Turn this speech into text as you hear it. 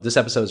This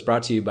episode is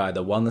brought to you by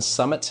The Wellness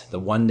Summit, the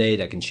one day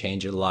that can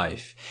change your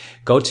life.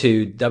 Go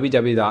to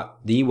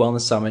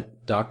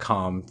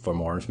www.thewellnesssummit.com for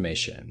more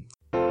information.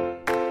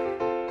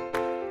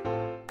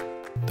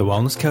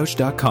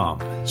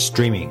 TheWellnessCouch.com,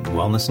 streaming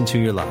wellness into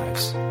your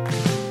lives.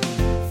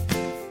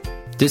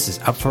 This is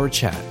Up for a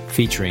Chat,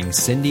 featuring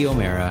Cindy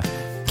O'Meara,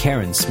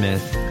 Karen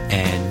Smith,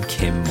 and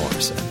Kim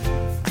Morrison.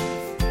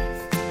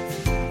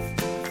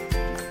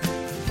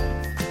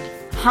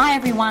 Hi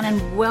everyone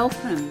and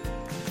welcome.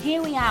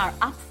 Here we are,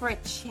 up for a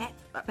chat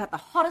about the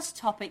hottest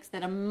topics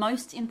that are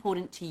most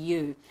important to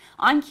you.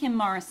 I'm Kim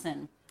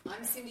Morrison.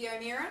 I'm Cindy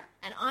O'Meara.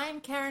 And I'm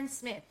Karen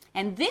Smith.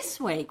 And this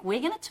week we're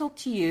going to talk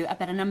to you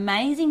about an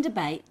amazing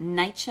debate,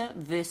 nature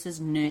versus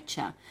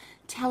nurture.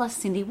 Tell us,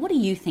 Cindy, what do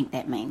you think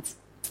that means?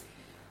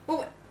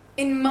 Well,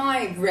 in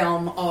my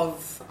realm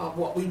of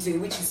what we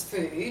do, which is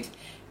food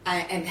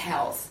and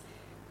health,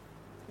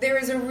 there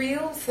is a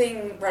real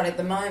thing right at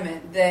the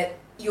moment that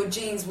your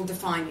genes will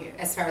define you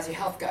as far as your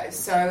health goes.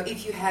 So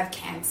if you have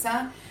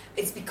cancer,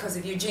 it's because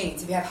of your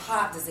genes. If you have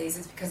heart disease,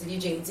 it's because of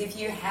your genes. If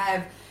you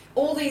have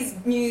all these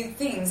new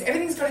things,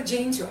 everything's got a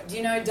gene to it. Do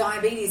you know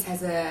diabetes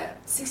has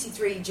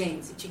 63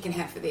 genes that you can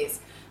have for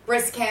this?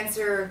 Breast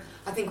cancer,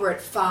 I think we're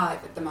at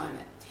 5 at the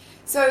moment.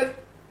 So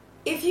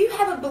if you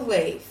have a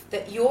belief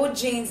that your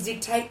genes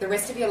dictate the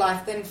rest of your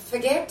life, then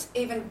forget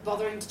even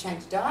bothering to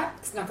change your diet.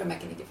 It's not going to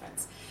make any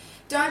difference.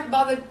 Don't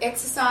bother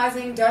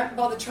exercising. Don't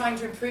bother trying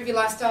to improve your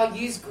lifestyle.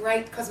 Use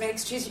great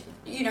cosmetics. Use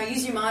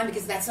your mind,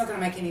 because that's not going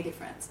to make any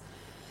difference.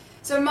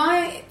 So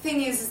my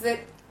thing is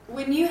that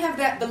when you have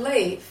that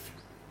belief,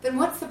 then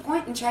what's the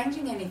point in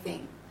changing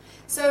anything?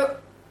 So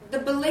the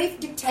belief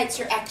dictates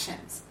your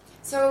actions.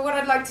 So what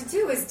I'd like to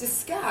do is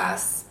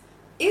discuss,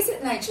 is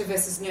it nature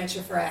versus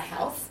nurture for our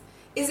health?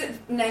 Is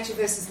it nature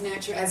versus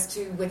nurture as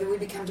to whether we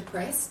become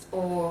depressed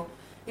or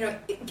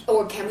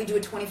can we do a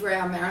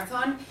 24-hour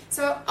marathon?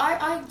 So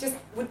I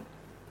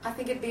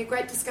think it'd be a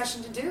great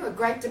discussion to do, a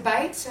great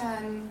debate.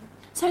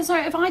 So if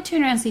I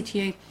turn around and say to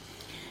you,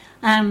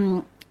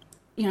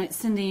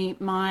 Cindy,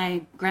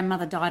 my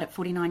grandmother died at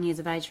 49 years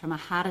of age from a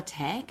heart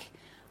attack,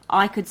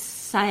 I could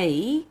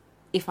say,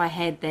 if I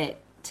had that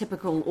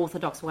typical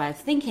orthodox way of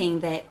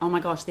thinking, that, oh my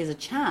gosh, there's a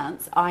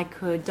chance I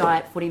could die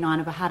at 49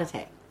 of a heart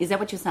attack. Is that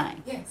what you're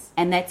saying? Yes.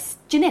 And that's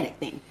genetic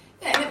then?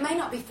 Yeah, and it may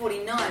not be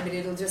 49, but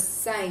it'll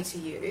just say to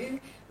you,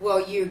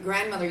 well, your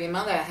grandmother, your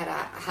mother had a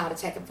heart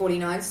attack at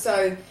 49.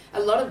 So a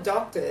lot of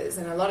doctors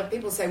and a lot of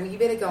people say, well, you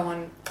better go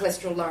on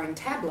cholesterol-lowering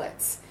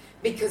tablets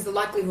because the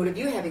likelihood of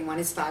you having one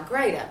is far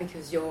greater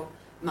because your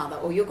mother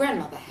or your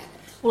grandmother had it.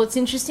 Well, it's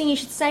interesting you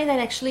should say that,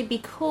 actually,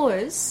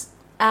 because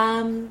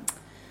I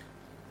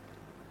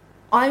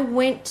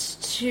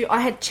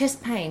had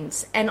chest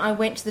pains and I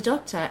went to the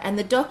doctor, and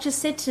the doctor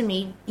said to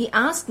me, he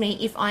asked me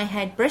if I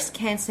had breast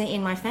cancer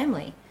in my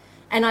family.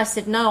 And I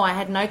said, no, I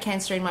had no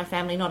cancer in my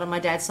family, not on my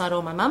dad's side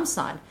or my mum's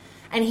side.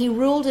 And he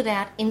ruled it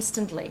out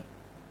instantly.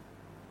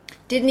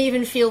 Didn't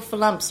even feel for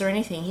lumps or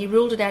anything. He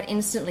ruled it out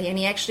instantly, and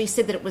he actually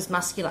said that it was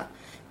muscular.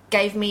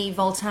 Gave me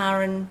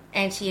Voltaren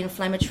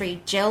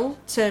anti-inflammatory gel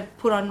to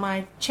put on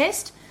my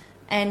chest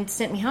and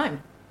sent me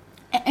home.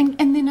 And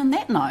then on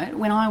that note,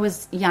 when I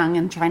was young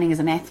and training as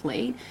an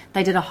athlete,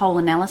 they did a whole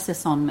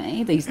analysis on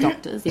me, these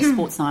doctors, these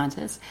sports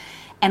scientists,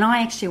 and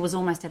I actually was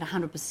almost at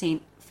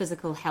 100%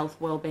 physical health,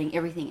 well-being,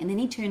 everything. And then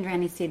he turned around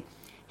and he said,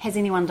 has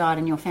anyone died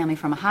in your family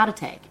from a heart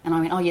attack? And I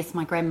went, oh yes,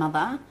 my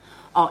grandmother,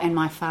 and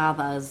my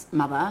father's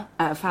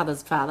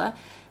father.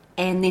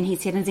 And then he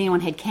said, has anyone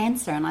had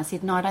cancer? And I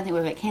said, no, I don't think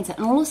we've had cancer.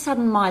 And all of a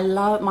sudden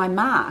my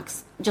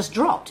marks just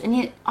dropped. And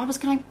yet I was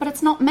going, but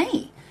it's not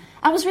me.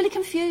 I was really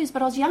confused,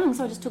 but I was young,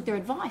 so I just took their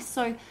advice.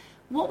 So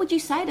what would you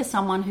say to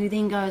someone who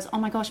then goes, oh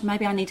my gosh,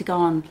 maybe I need to go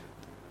on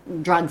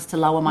drugs to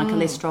lower my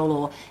cholesterol,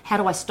 or how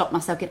do I stop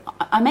myself?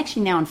 I'm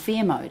actually now in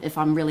fear mode, if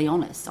I'm really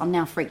honest. I'm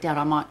now freaked out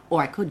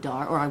I could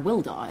die, or I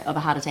will die of a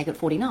heart attack at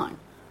 49.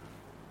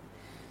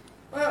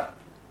 Well,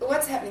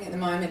 what's happening at the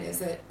moment is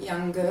that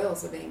young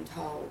girls are being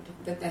told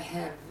that they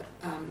have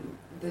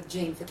the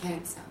gene for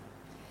cancer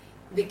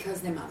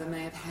because their mother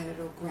may have had it,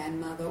 or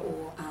grandmother,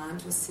 or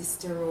aunt, or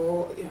sister,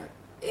 or,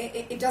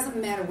 it doesn't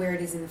matter where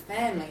it is in the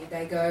family.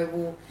 They go,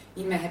 well,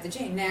 you may have the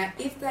gene. Now,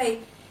 if they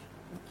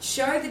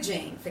show the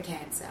gene for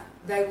cancer,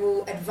 they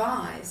will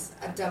advise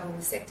a double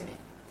mastectomy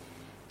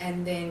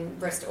and then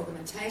breast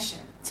augmentation.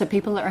 So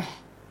people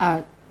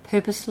are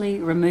purposely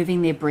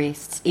removing their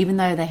breasts, even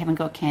though they haven't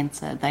got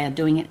cancer. They are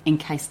doing it in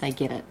case they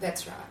get it.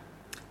 That's right.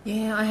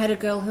 Yeah, I had a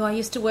girl who I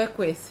used to work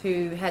with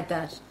who had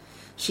that.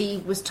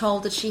 She was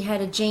told that she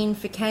had a gene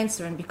for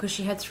cancer, and because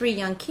she had 3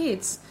 young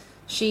kids,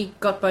 she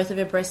got both of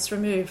her breasts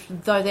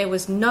removed, though there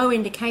was no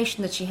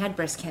indication that she had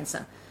breast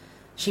cancer.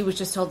 She was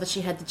just told that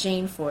she had the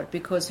gene for it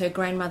because her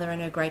grandmother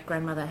and her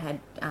great-grandmother had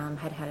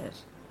it.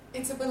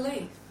 It's a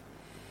belief.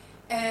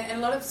 And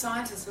a lot of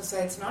scientists will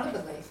say it's not a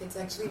belief. It's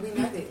actually, we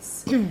know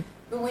this.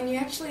 But when you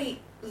actually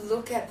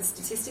look at the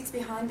statistics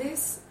behind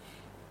this,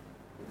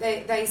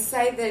 they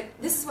say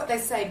that, this is what they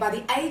say, by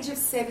the age of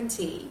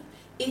 70,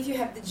 if you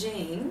have the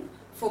gene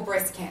for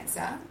breast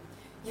cancer,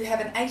 you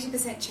have an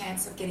 80%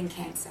 chance of getting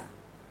cancer.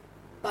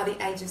 by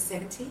the age of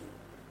 70.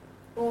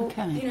 Or,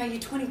 Okay. you know, you're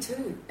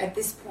 22 at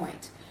this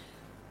point.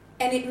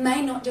 And it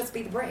may not just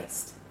be the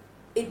breast.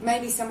 It may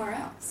be somewhere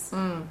else.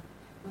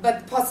 But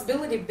the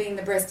possibility of being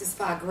the breast is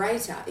far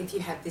greater if you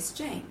have this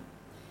gene.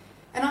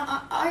 And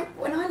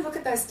when I look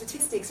at those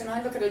statistics and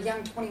I look at a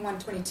young 21,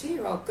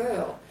 22-year-old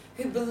girl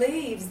who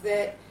believes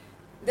that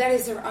that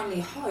is her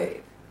only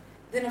hope,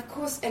 then of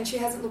course, and she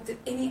hasn't looked at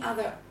any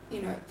other,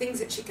 you know, things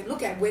that she can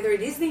look at, whether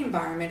it is the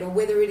environment or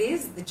whether it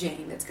is the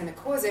gene that's going to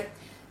cause it,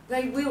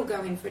 they will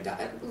go in for,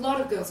 a lot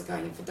of girls are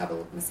going in for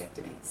double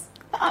mastectomies.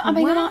 I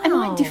mean, am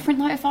I Wow. different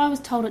though? If I was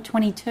told at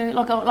 22,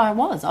 like I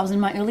was in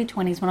my early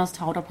 20s when I was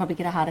told I'd probably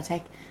get a heart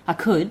attack. I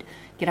could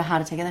get a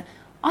heart attack. And then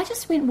I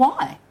just went,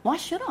 why? Why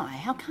should I?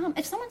 How come?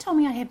 If someone told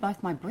me I had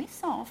both my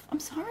breasts off, I'm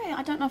sorry,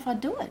 I don't know if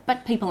I'd do it.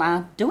 But people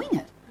are doing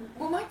it.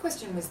 Well, my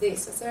question was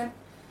this. I said,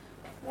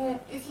 well,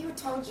 if you were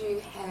told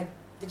you had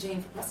the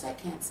gene for prostate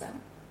cancer,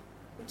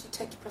 would you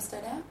take your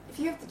prostate out? If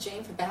you have the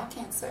gene for bowel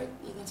cancer,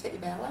 you're going to take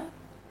your bowel out?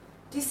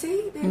 Do you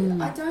see?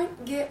 I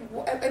don't get...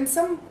 And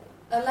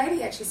a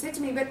lady actually said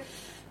to me, but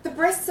the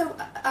breasts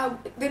are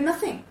they're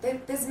nothing.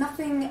 There's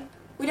nothing...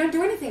 We don't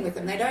do anything with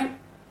them. They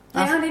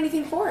aren't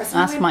anything for us.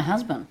 Ask my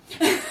husband.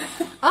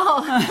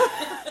 Oh,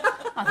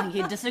 I think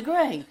he'd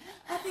disagree.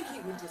 I think he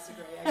would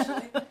disagree,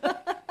 actually.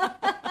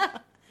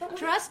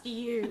 trust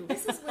you.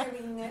 This is where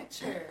we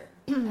nurture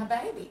our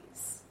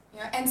babies. You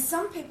know, and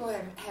some people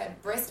have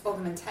had breast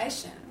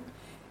augmentation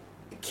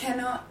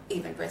cannot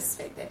even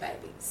breastfeed their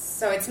babies.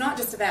 So it's not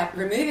just about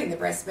removing the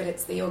breast, but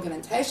it's the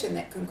augmentation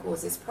that can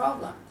cause this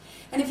problem.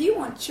 And if you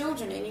want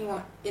children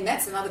and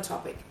that's another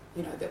topic,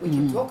 you know, that we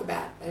can talk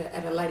about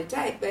at a later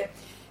date, but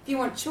if you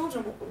want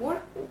children,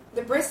 what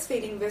the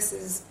breastfeeding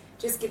versus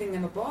just giving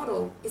them a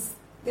bottle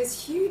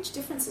there's huge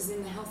differences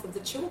in the health of the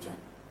children.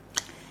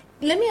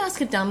 Let me ask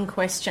a dumb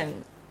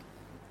question.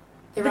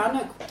 There are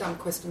no dumb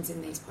questions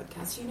in these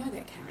podcasts. You know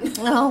that, Karen.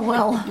 Oh,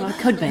 well. Well, it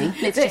could be.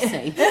 Let's just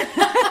see.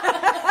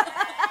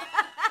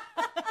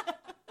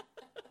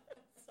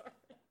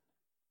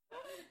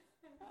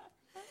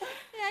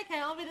 Okay,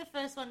 I'll be the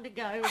first one to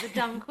go with a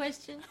dumb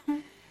question.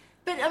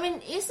 But, I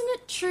mean, isn't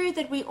it true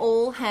that we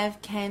all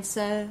have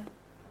cancer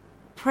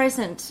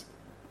present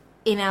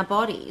in our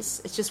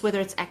bodies? It's just whether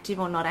it's active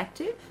or not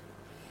active?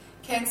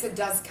 Cancer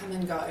does come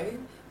and go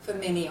for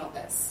many of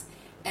us.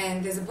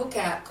 And there's a book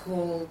out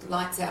called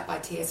Lights Out by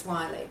T.S.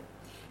 Wiley.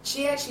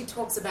 She actually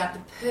talks about the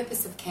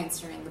purpose of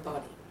cancer in the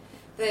body,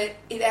 that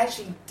it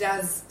actually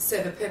does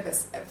serve a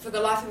purpose. For the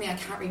life of me, I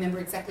can't remember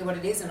exactly what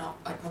it is, and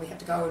I'd probably have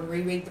to go and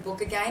reread the book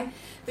again.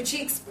 But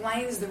she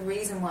explains the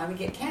reason why we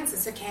get cancer.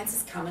 So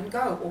cancers come and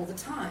go all the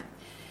time.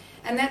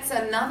 And that's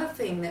another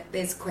thing that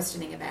there's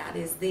questioning about,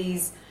 is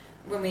these,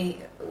 when we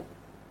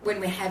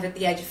have at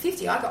the age of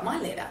 50, I got my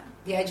letter.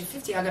 At the age of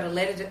 50, I got a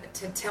letter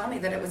to tell me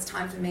that it was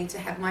time for me to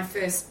have my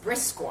first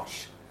breast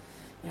squash.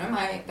 You know,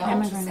 the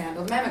ultrasound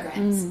or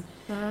mammograms.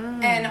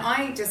 And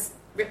I just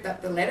ripped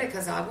up the letter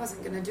because I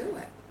wasn't going to do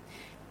it.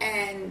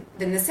 And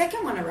then the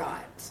second one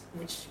arrived,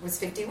 which was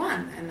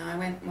 51. And I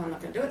went, well, I'm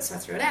not going to do it, so I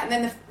threw it out. And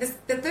then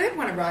the third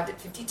one arrived at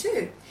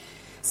 52.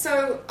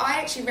 So I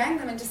actually rang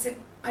them and just said,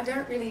 I'm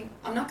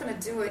not going to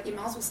do it. You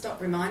might as well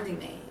stop reminding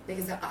me,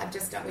 because I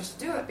just don't wish to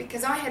do it.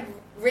 Because I had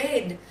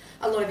read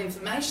a lot of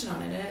information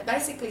on it, and it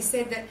basically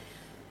said that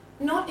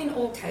not in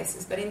all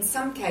cases, but in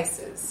some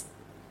cases,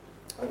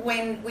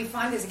 when we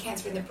find there's a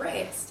cancer in the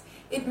breast,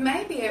 it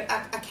may be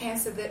a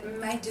cancer that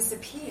may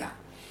disappear.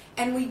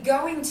 And we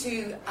go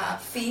into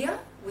fear.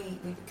 We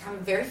become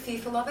very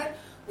fearful of it.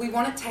 We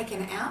want it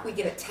taken out. We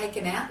get it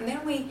taken out. And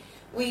then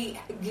we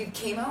give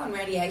chemo and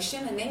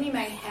radiation, and then you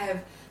may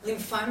have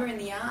lymphoma in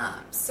the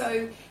arm.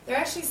 So they're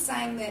actually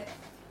saying that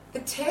the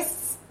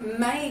tests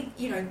may,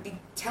 be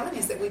telling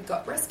us that we've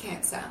got breast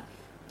cancer,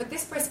 but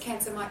this breast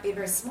cancer might be a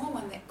very small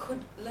one that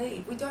could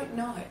leave. We don't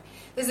know.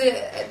 There's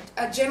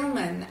a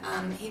gentleman,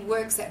 he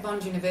works at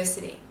Bond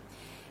University,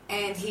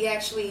 and he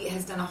actually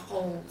has done a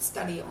whole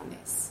study on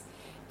this.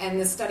 And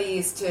the study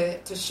is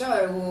to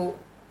show, well,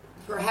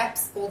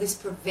 perhaps all this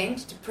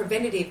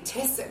preventative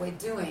tests that we're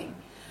doing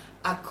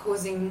are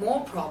causing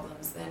more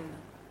problems than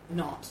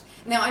not.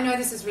 Now, I know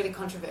this is really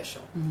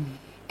controversial,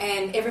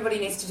 and everybody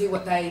needs to do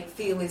what they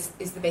feel is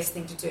the best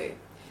thing to do.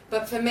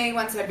 But for me,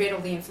 once I read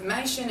all the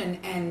information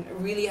and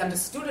really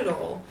understood it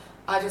all,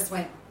 I just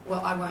went,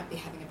 well, I won't be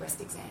having a breast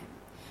exam.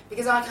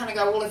 Because I kind of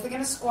go, well, if they're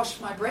going to squash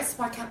my breasts,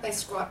 why can't they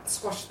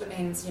squash the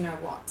men's,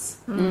 whats?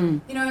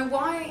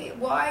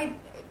 Why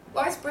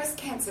has breast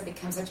cancer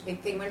become such a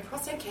big thing when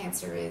prostate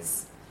cancer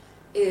is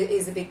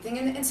a big thing?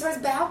 And so is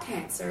bowel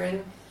cancer.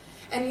 And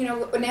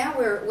now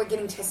we're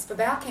getting tests for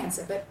bowel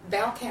cancer, but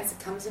bowel cancer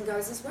comes and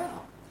goes as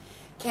well.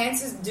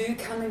 Cancers do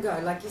come and go,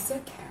 like you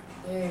said,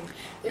 Karen.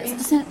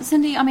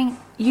 Cindy, I mean,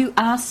 you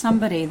are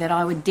somebody that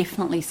I would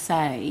definitely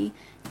say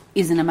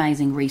is an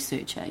amazing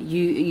researcher.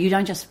 You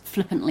don't just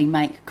flippantly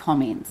make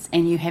comments,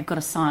 and you have got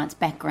a science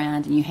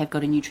background, and you have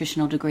got a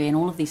nutritional degree and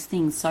all of these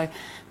things. So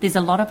there's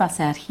a lot of us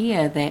out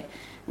here that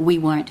we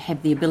won't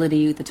have the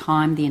ability, the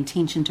time, the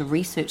intention to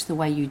research the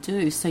way you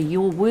do. So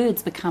your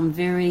words become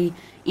very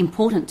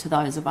important to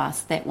those of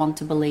us that want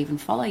to believe and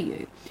follow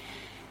you.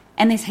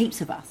 And there's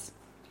heaps of us.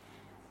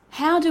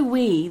 How do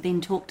we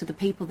then talk to the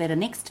people that are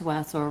next to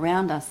us or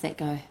around us that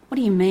go, what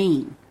do you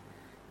mean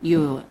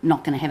you're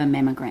not going to have a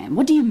mammogram?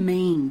 What do you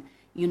mean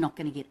you're not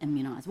going to get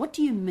immunised? What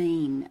do you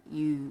mean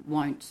you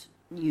won't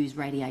use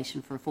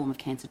radiation for a form of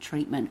cancer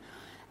treatment?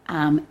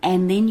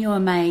 And then you're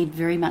made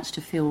very much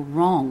to feel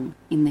wrong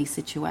in these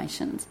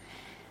situations.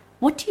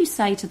 What do you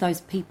say to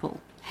those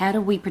people? How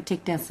do we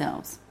protect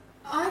ourselves?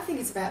 I think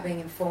it's about being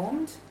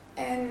informed.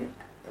 And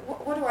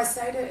what do I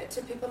say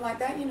to people like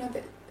that? You know,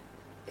 that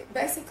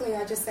basically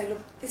I just say,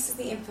 look, this is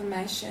the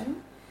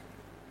information,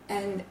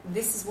 and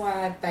this is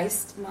why I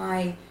based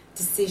my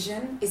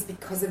decision is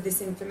because of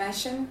this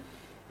information.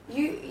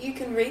 You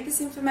can read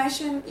this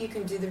information, you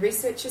can do the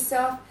research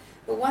yourself,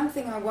 but one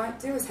thing I won't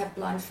do is have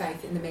blind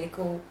faith in the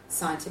medical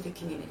scientific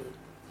community.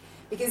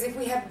 Because if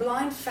we have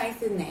blind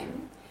faith in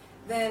them,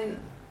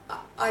 then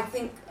I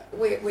think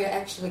we're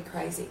actually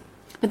crazy.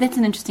 But that's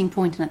an interesting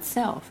point in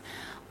itself.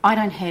 I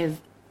don't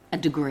have a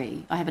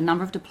degree. I have a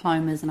number of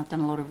diplomas and I've done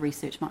a lot of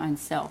research my own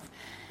self.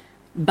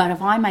 But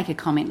if I make a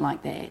comment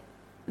like that,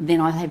 then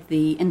I have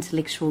the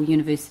intellectual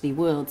university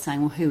world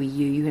saying, well, who are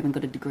you? You haven't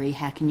got a degree.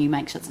 How can you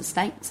make such a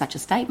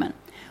statement?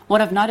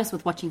 What I've noticed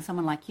with watching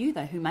someone like you,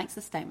 though, who makes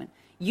a statement,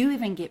 you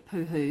even get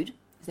poo-hooed.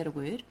 Is that a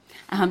word?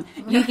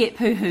 You get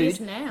poo-hooed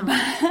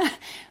now.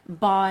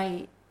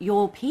 by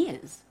your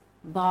peers,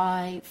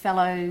 by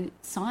fellow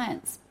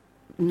science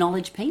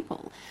knowledge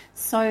people.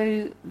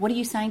 So what are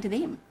you saying to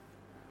them?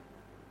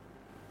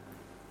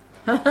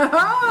 The thing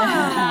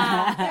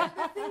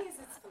is,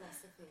 it's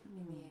philosophy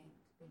in the end,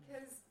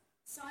 because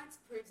science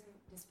proves and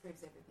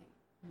disproves everything.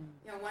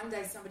 You know, one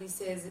day somebody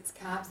says it's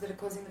carbs that are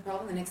causing the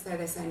problem, the next day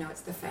they say no,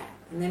 it's the fat,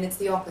 and then it's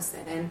the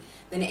opposite, and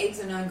then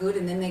eggs are no good,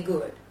 and then they're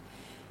good.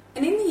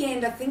 And in the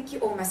end, I think you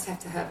almost have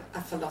to have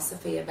a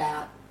philosophy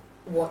about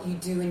what you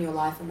do in your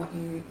life and what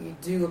you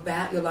do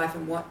about your life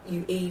and what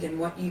you eat and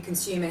what you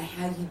consume and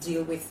how you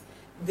deal with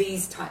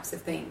these types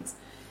of things.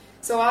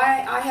 So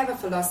I have a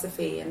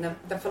philosophy, and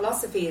the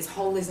philosophy is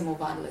holism or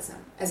vitalism,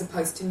 as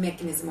opposed to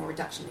mechanism or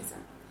reductionism.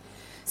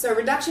 So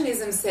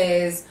reductionism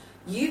says,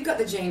 you've got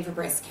the gene for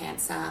breast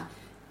cancer,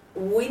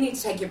 we need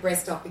to take your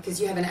breast off because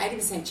you have an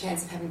 80%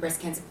 chance of having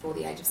breast cancer before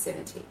the age of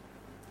 70.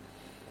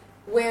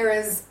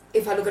 Whereas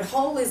if I look at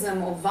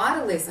holism or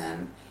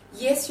vitalism,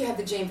 yes, you have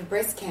the gene for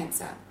breast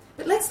cancer,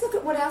 but let's look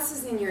at what else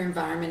is in your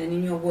environment and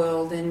in your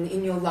world and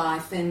in your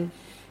life, and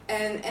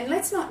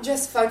let's not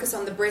just focus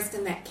on the breast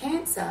and that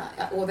cancer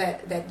or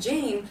that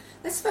gene.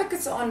 Let's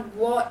focus on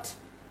what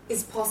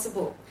is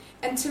possible.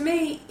 And to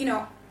me, you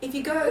know, if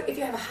you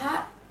have a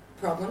heart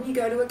problem, you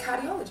go to a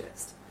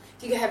cardiologist.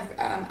 If you have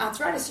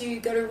arthritis, you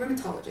go to a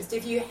rheumatologist.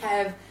 If you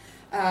have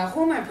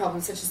hormone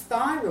problems such as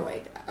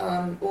thyroid,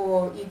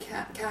 or you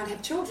can't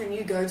have children,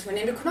 you go to an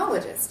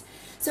endocrinologist.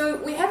 So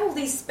we have all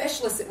these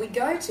specialists that we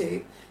go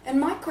to, and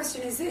my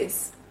question is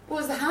this: well,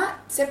 is the heart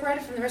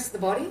separated from the rest of the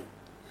body?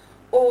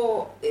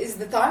 Or is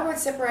the thyroid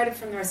separated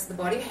from the rest of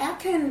the body? How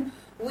can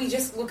we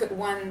just look at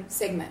one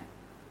segment?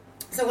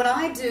 So what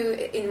I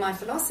do in my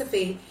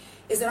philosophy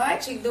is that I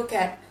actually look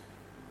at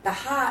the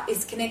heart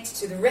is connected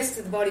to the rest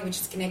of the body,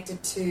 which is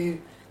connected to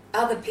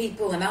other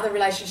people and other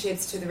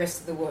relationships to the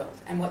rest of the world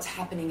and what's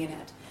happening in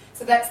it.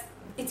 So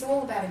it's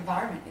all about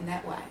environment in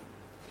that way.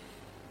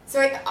 So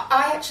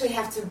I actually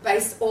have to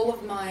base all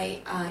of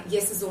my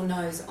yeses or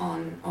nos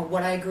on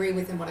what I agree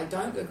with and what I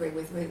don't agree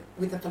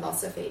with a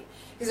philosophy.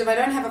 Because if I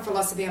don't have a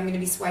philosophy, I'm going to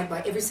be swayed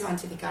by every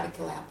scientific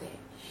article out there.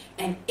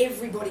 And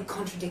everybody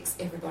contradicts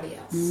everybody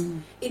else.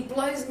 It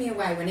blows me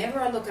away. Whenever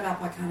I look it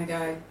up, I kind of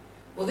go,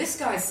 well, this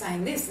guy's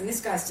saying this and this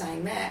guy's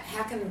saying that.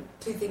 How can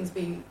two things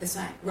be the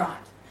same?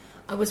 Right.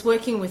 I was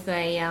working with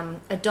a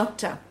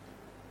doctor,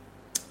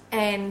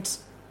 and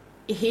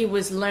he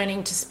was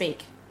learning to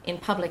speak in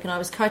public, and I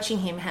was coaching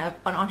him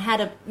on how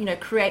to, you know,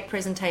 create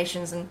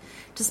presentations and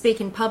to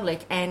speak in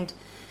public. And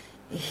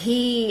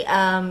he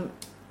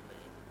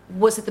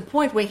was at the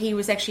point where he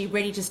was actually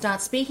ready to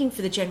start speaking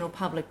for the general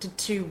public,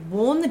 to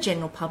warn the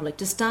general public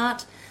to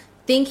start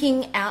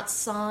thinking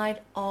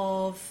outside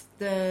of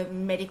the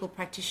medical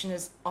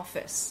practitioner's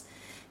office.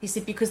 He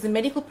said, because the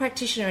medical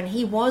practitioner, and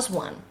he was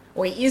one,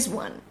 or he is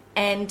one,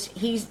 and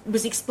he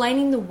was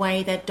explaining the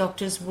way that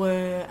doctors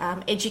were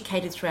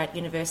educated throughout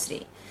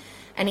university.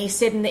 And he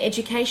said, and the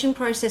education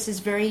process is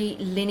very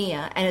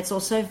linear, and it's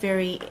also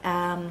very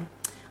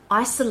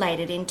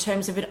isolated in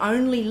terms of it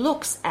only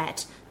looks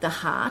at the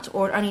heart,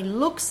 or it only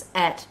looks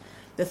at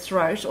the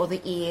throat or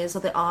the ears or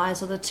the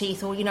eyes or the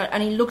teeth, or, you know, it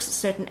only looks at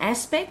certain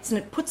aspects and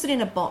it puts it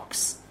in a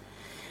box.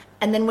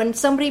 And then when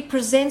somebody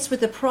presents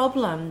with a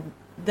problem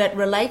that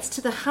relates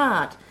to the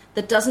heart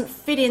that doesn't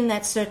fit in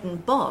that certain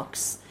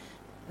box,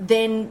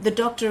 then the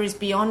doctor is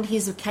beyond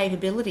his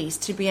capabilities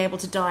to be able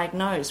to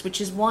diagnose, which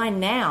is why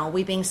now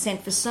we're being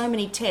sent for so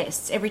many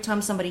tests. Every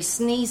time somebody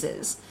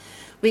sneezes,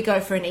 we go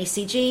for an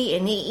ECG,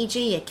 an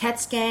EEG, a CAT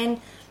scan,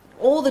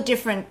 all the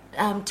different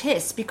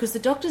tests, because the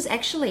doctors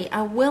actually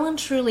are well and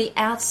truly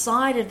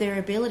outside of their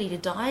ability to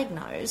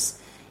diagnose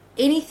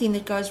anything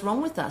that goes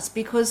wrong with us.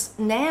 Because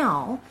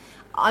now,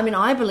 I mean,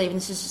 I believe, and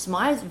this is just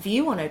my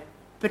view on it,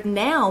 but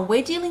now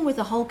we're dealing with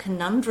a whole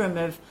conundrum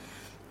of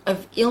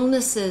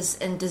illnesses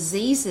and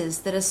diseases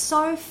that are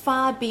so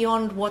far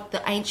beyond what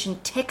the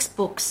ancient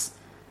textbooks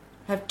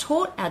have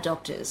taught our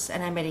doctors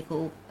and our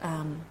medical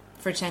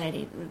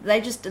fraternity.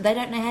 They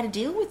don't know how to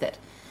deal with it.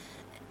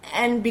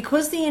 And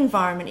because the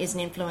environment is an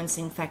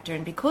influencing factor,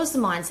 and because the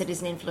mindset is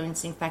an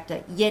influencing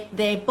factor, yet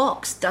their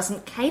box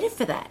doesn't cater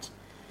for that,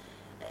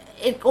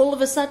 it all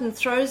of a sudden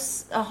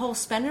throws a whole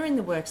spanner in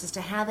the works as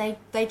to how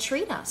they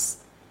treat us.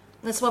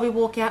 That's why we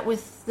walk out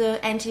with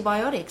the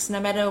antibiotics. No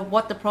matter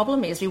what the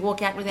problem is, we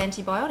walk out with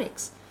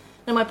antibiotics.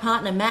 Now, my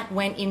partner Matt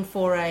went in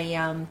for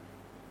a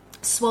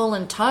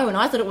swollen toe, and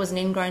I thought it was an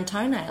ingrown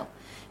toenail.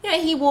 You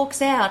know, he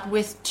walks out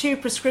with 2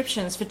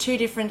 prescriptions for 2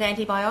 different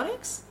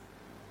antibiotics.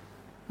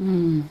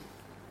 So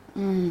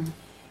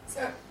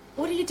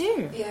what do you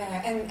do?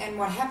 yeah, and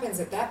what happens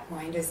at that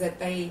point is that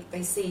they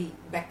see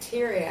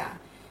bacteria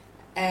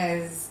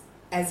as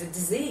a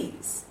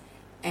disease,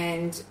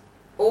 and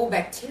all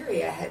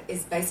bacteria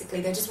is basically,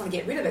 they just want to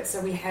get rid of it.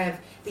 So we have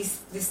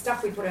this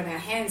stuff we put on our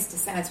hands to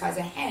sanitize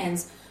our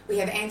hands. We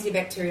have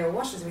antibacterial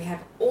washes. We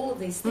have all of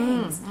these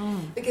things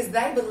because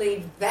they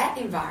believe that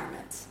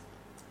environment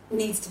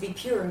needs to be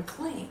pure and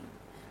clean.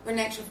 When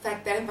in actual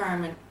fact, that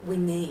environment we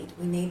need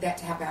that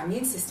to help our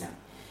immune system.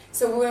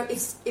 So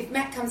if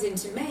Matt comes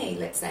into me,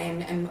 let's say,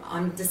 and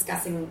I'm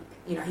discussing,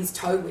 you know, his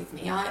toe with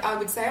me, I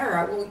would say, all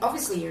right, well,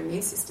 obviously your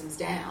immune system's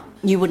down.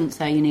 You wouldn't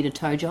say you need a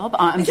toe job.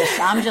 I'm just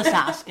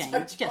asking.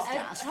 Toe job.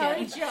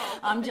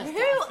 I'm just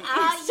Who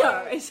asking.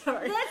 are you?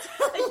 Sorry. That's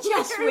It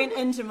just went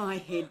into my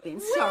head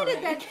then. Sorry. Where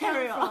did that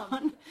Carry come from?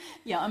 on.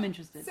 Yeah, I'm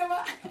interested. So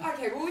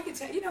okay, well we could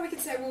say,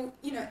 well,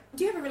 you know,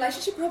 do you have a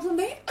relationship problem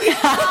there?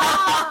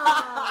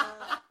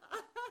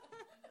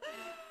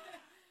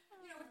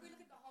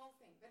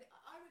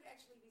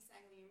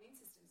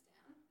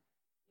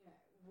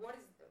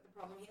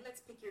 Here, let's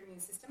pick your immune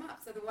system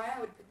up. So the way I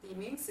would pick the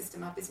immune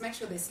system up is make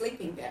sure they're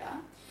sleeping better,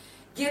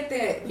 get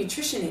their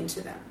nutrition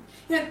into them.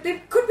 You know,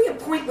 there could be a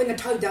point when the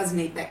toe does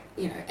need that,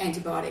 you know,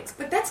 antibiotics,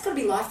 but that's got to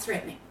be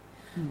life-threatening.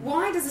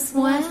 Why does a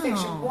small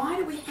infection, why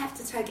do we have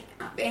to take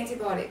up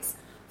antibiotics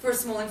for a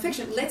small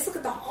infection? Let's look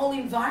at the whole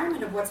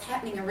environment of what's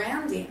happening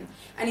around him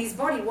and his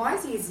body. Why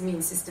is his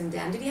immune system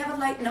down? Did he have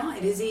a late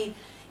night? Is he,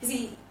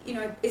 you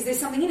know, is there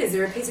something in it? Is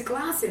there a piece of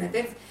glass in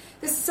it?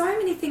 There's so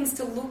many things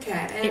to look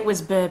at. And It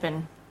was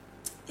bourbon.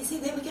 you see,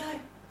 there we go.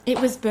 It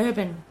was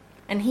bourbon.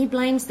 And he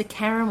blames the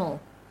caramel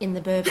in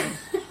the bourbon.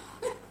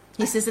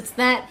 He says it's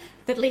that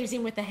leaves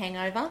him with the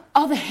hangover.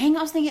 Oh, the hang.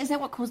 I was thinking, is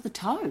that what caused the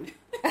toe?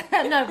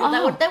 No,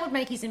 well, that would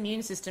make his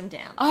immune system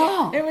down.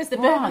 Oh, It was the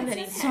bourbon right. that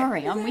he had.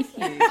 Sorry, I'm with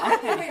you. I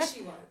don't know Okay. where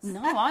she was.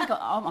 No,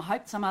 I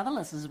hope some other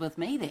listeners with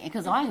me there,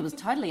 because I was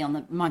totally on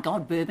the, my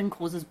God, bourbon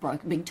causes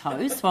big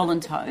toes,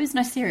 swollen toes.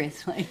 No,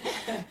 seriously.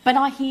 But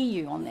I hear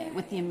you on that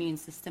with the immune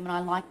system, and I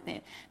like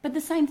that. But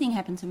the same thing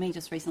happened to me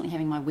just recently,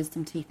 having my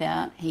wisdom teeth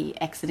out. He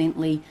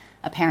accidentally,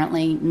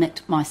 apparently,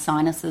 nicked my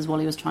sinuses while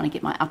he was trying to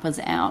get my uppers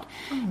out.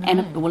 Oh, no.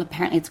 And, well,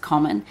 apparently it's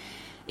common.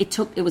 It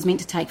was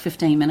meant to take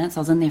 15 minutes. I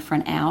was in there for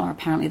an hour.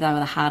 Apparently they were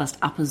the hardest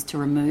uppers to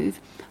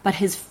remove. But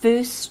his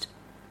first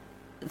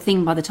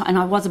thing by the time, and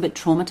I was a bit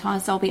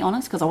traumatised, I'll be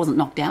honest, because I wasn't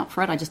knocked out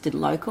for it. I just did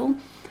local.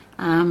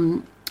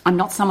 I'm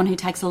not someone who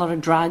takes a lot of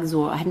drugs,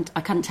 or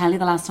I couldn't tell you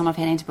the last time I've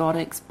had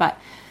antibiotics. But,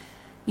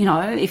 you know,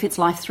 if it's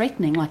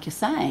life-threatening, like you're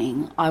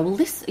saying, I will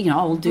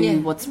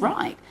do what's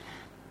right.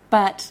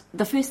 But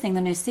the first thing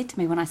the nurse said to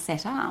me when I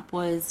sat up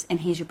was,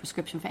 and here's your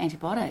prescription for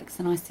antibiotics.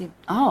 And I said,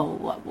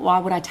 oh, why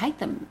would I take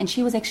them? And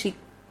she was actually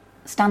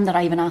stunned that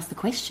I even asked the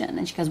question.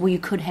 And she goes, well, you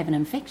could have an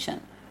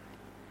infection.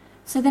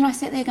 So then I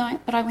sat there going,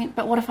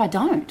 but what if I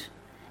don't?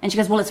 And she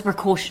goes, well, it's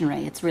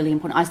precautionary. It's really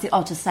important. I said,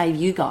 to save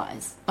you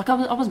guys. Like, I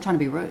wasn't trying to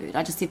be rude.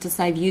 I just said to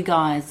save you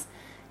guys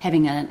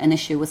having an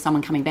issue with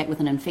someone coming back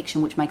with an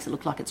infection, which makes it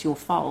look like it's your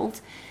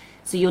fault.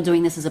 So you're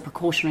doing this as a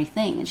precautionary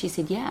thing. And she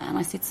said, yeah. And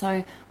I said,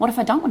 so what if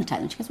I don't want to take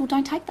them? She goes, well,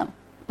 don't take them.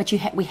 But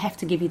we have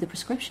to give you the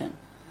prescription.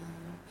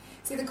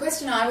 See, the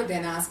question I would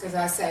then ask is,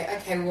 I say,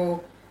 okay,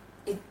 well,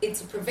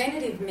 it's a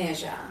preventative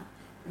measure,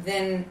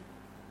 then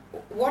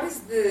what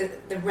is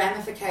the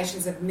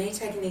ramifications of me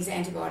taking these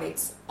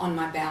antibiotics on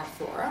my bowel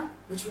flora,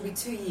 which will be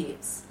 2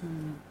 years.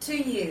 2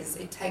 years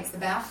it takes the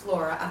bowel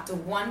flora after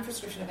one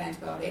prescription of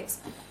antibiotics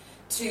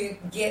to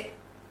get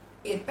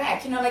it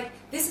back. You know, like,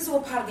 this is all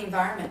part of the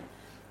environment.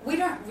 We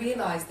don't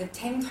realise that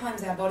 10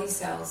 times our body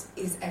cells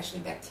is actually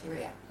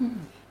bacteria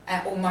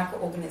or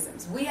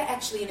microorganisms. We are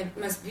actually in a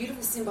most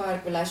beautiful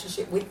symbiotic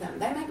relationship with them.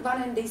 They make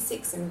vitamin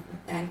B6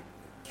 and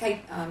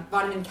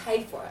vitamin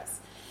K for us.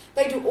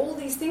 They do all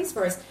these things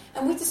for us,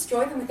 and we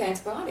destroy them with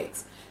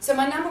antibiotics. So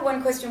my number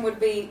one question would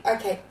be,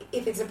 okay,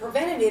 if it's a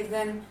preventative,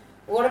 then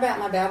what about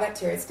my bowel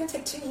bacteria? It's going to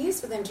take 2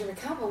 years for them to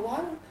recover.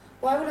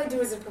 Why would I do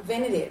it as a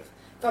preventative?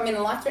 If I'm in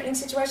a life-threatening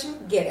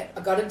situation, get it.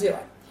 I've got to do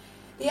it.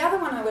 The other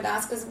one I would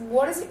ask is,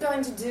 what is it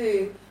going to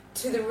do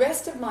to the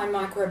rest of my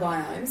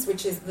microbiomes,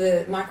 which is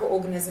the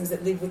microorganisms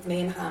that live with me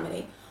in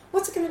harmony,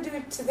 what's it going to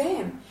do to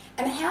them?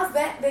 And how's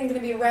that then going to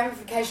be a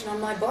ramification on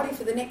my body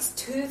for the next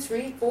 2,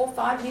 3, 4,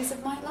 5 years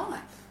of my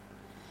life?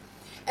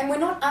 And we're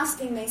not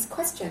asking these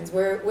questions.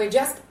 We're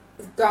just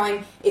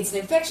going, it's an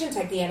infection,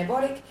 take the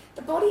antibiotic.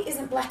 The body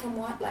isn't black and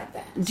white like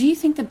that. Do you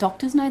think the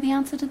doctors know the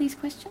answer to these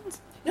questions?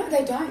 No,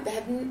 they don't. They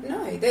have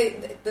no.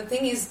 The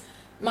thing is,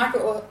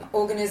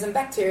 microorganism,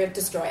 bacteria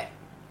destroy it.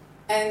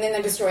 And then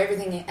they destroy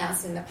everything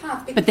else in the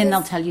path. But then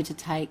they'll tell you to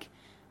take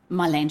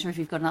Mylanta if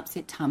you've got an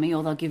upset tummy,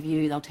 or they'll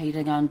tell you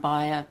to go and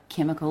buy a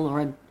chemical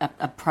or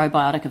a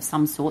probiotic of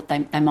some sort.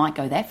 They might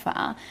go that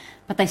far,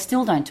 but they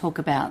still don't talk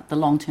about the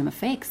long-term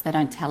effects. They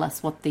don't tell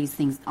us what these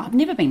things... I've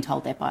never been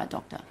told that by a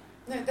doctor.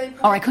 No, they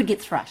or I could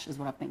get thrush, is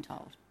what I've been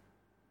told.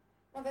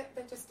 Well,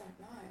 they just don't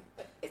know.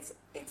 But it's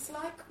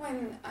like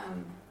when,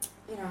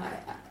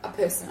 a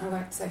person, I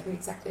won't say who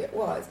exactly it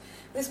was,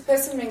 this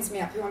person rings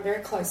me up who I'm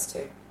very close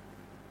to,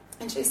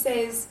 and she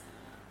says,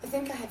 I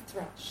think I have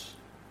thrush.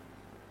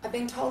 I've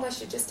been told I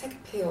should just take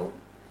a pill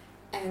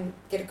and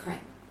get a cream.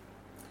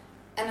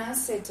 And I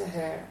said to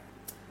her,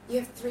 you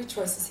have 3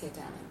 choices here,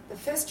 darling. The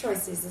first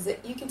choice is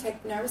that you can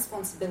take no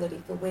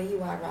responsibility for where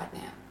you are right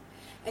now.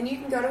 And you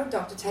can go to a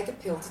doctor, take a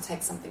pill to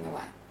take something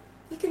away.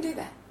 You can do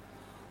that.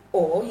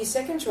 Or your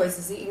second choice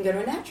is that you can go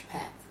to a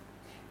naturopath.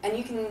 And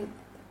you can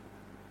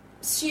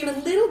assume a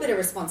little bit of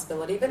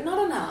responsibility, but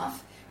not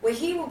enough, where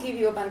he will give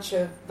you a bunch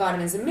of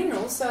vitamins and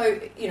minerals. So,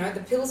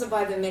 the pills are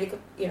by the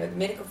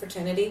medical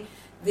fraternity.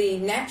 The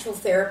natural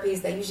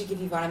therapies, they usually give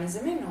you vitamins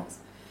and minerals.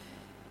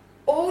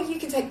 Or you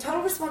can take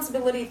total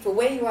responsibility for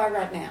where you are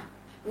right now.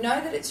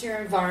 Know that it's your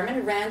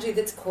environment around you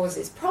that's caused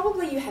this.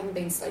 Probably you haven't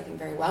been sleeping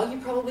very well.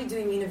 You're probably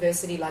doing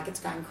university like it's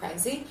going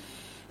crazy.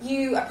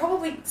 You are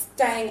probably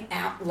staying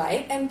out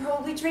late and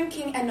probably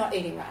drinking and not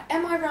eating right.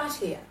 Am I right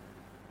here?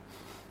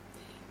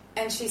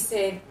 And she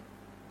said,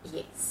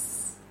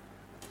 yes.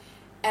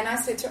 And I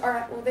said to her, all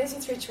right, well, there's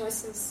your 3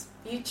 choices.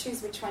 You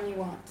choose which one you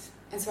want.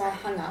 And so I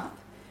hung up.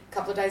 A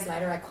couple of days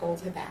later, I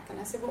called her back and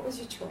I said, what was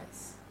your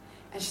choice?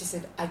 And she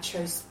said, I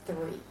chose 3.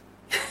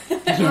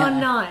 Oh,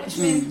 nice. Which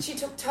means she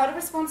took total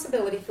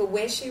responsibility for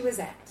where she was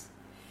at.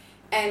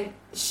 And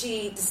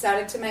she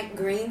decided to make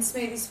green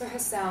smoothies for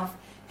herself,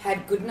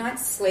 had good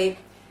night's sleep,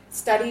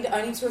 studied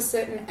only to a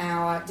certain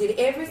hour, did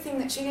everything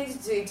that she needed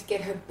to do to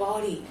get her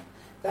body,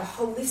 the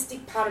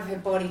holistic part of her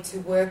body, to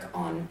work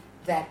on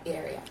that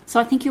area. So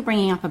I think you're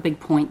bringing up a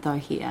big point, though,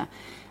 here.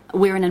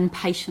 We're an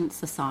impatient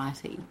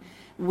society.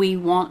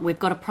 We've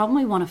got a problem,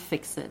 we want to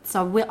fix it.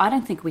 So I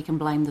don't think we can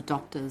blame the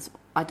doctors.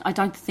 I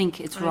don't think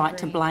it's right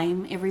to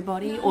blame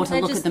everybody or to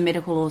look at the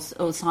medical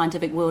or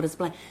scientific world as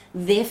blame.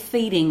 They're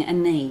feeding a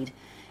need.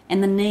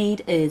 And the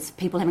need is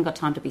people haven't got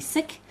time to be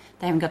sick.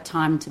 They haven't got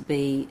time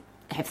to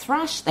have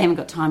thrush. They haven't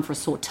got time for a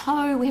sore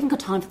toe. We haven't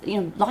got time for,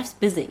 life's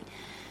busy.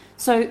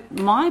 So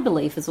my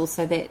belief is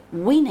also that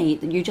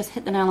you just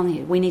hit the nail on the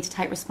head, we need to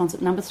take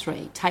responsibility. Number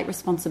 3, take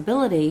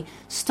responsibility,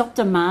 stop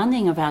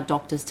demanding of our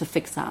doctors to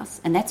fix us,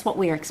 and that's what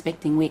we're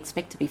expecting. We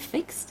expect to be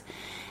fixed.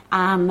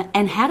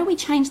 And how do we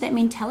change that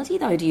mentality,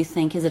 though, do you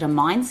think? Is it a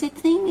mindset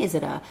thing? Is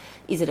it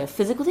a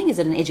physical thing? Is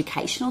it an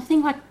educational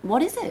thing? Like,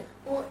 what is it?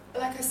 Well,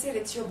 like I said,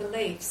 it's your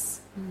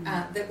beliefs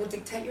that will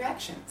dictate your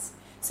actions.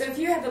 So if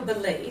you have a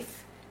belief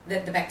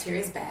that the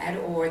bacteria is bad,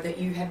 or that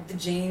you have the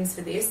genes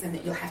for this and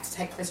that you'll have to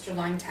take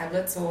cholesterol-lowering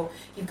tablets, or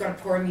you've got a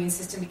poor immune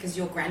system because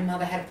your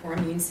grandmother had a poor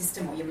immune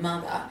system, or your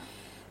mother,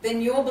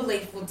 then your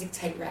belief will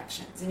dictate your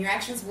actions. And your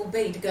actions will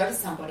be to go to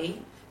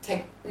somebody,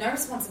 take no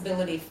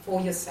responsibility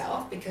for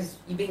yourself because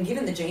you've been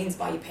given the genes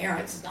by your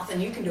parents, there's nothing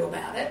you can do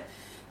about it.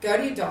 Go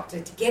to your doctor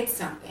to get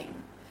something,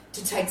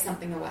 to take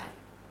something away.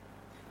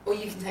 Or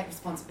you can take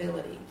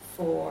responsibility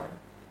for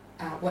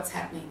what's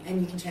happening,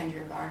 and you can change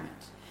your environment.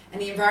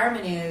 And the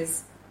environment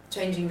is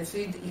changing the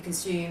food that you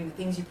consume, the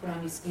things you put on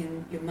your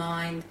skin, your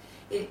mind,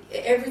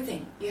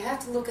 everything. You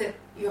have to look at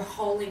your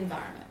whole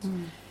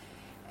environment.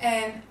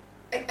 And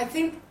I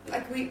think,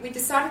 we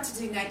decided to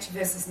do nature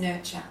versus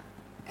nurture,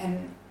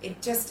 and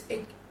it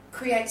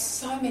creates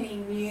so many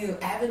new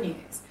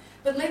avenues.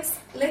 But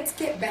let's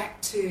get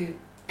back to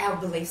our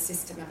belief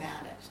system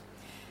about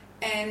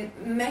it, and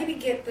maybe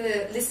get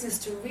the listeners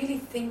to really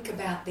think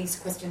about these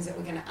questions that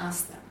we're going to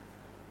ask them.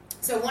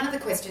 So one of the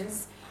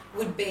questions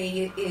would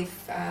be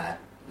if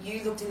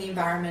you looked in the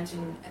environment,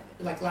 and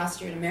like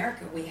last year in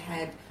America, we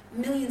had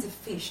millions of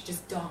fish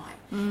just die.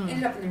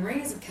 Ended up in the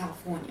marinas of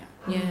California.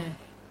 Yeah.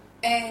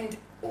 And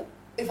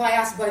if I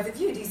asked both of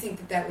you, do you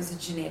think that was a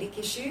genetic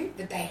issue,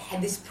 that they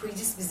had this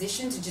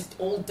predisposition to just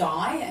all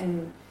die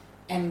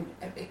and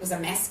it was a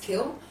mass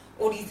kill?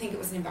 Or do you think it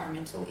was an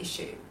environmental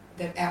issue,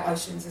 that our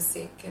oceans are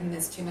sick and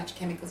there's too much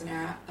chemicals in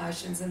our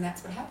oceans and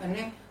that's what happened?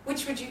 Now,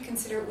 which would you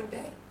consider it would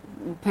be?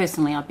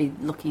 Personally, I'd be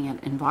looking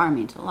at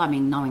environmental. I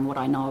mean, knowing what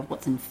I know of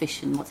what's in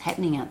fish and what's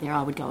happening out there,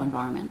 I would go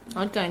environment.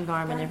 I'd go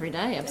environment every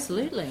day,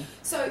 absolutely.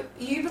 So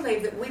you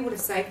believe that we would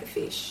have saved the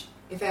fish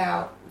if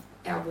our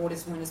our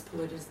waters weren't as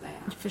polluted as they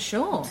are. For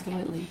sure.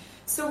 Absolutely.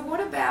 So what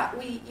about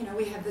we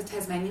have the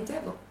Tasmanian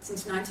devil.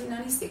 Since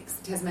 1996,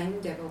 the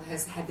Tasmanian devil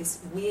has had this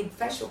weird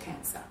facial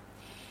cancer,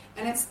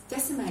 and it's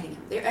decimating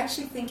them. They're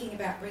actually thinking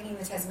about bringing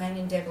the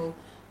Tasmanian devil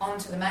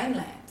onto the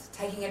mainland,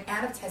 taking it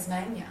out of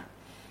Tasmania,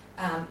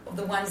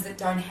 the ones that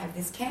don't have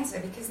this cancer,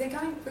 because they're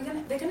going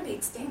to be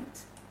extinct.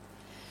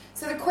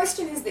 So the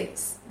question is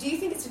this: do you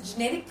think it's a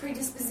genetic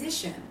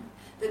predisposition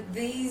that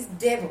these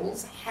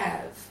devils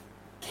have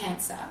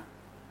cancer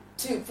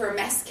for a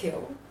mass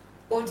kill?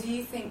 Or do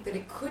you think that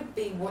it could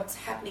be what's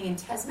happening in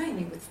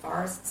Tasmania with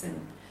forests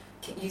and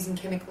using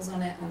chemicals on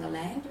the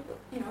land?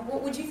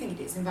 What would you think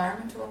it is,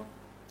 environmental?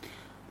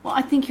 Well,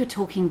 I think you're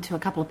talking to a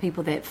couple of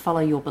people that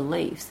follow your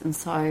beliefs, and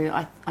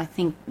so I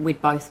think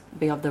we'd both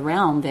be of the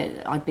realm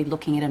that I'd be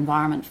looking at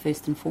environment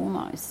first and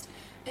foremost.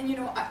 And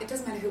it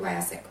doesn't matter who I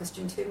ask that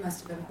question to,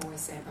 most of them always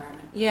say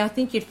environment. Yeah, I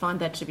think you'd find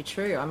that to be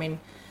true. I mean,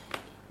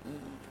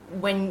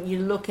 when you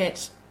look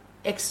at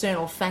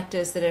external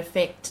factors that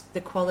affect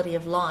the quality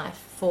of life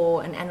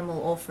for an animal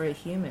or for a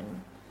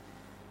human,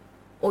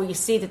 or you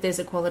see that there's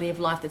a quality of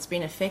life that's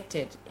been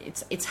affected,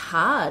 it's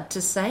hard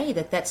to say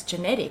that that's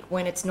genetic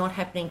when it's not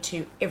happening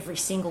to every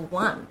single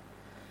one.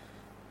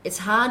 It's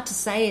hard to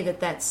say that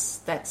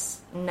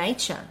that's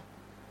nature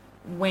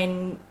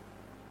when,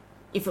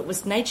 if it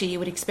was nature, you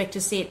would expect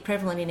to see it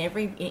prevalent in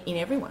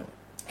everyone.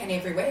 And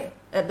everywhere.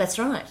 That's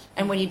right.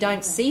 And when you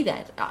don't see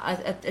that,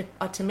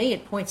 to me,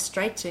 it points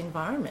straight to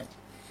environment.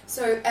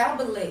 So our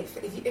belief,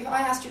 if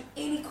I asked you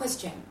any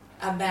question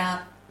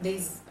about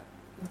these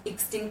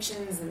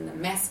extinctions and the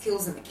mass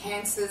kills and the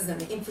cancers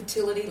and the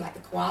infertility, like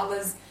the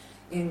koalas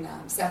in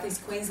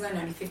southeast Queensland,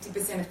 only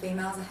 50% of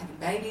females are having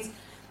babies.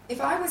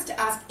 If I was to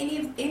ask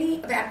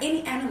about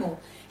any animal,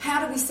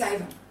 how do we save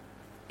them?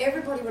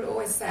 Everybody would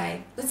always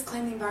say, let's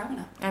clean the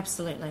environment up.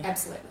 Absolutely.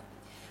 Absolutely.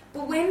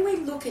 But when we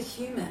look at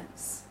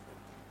humans,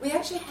 we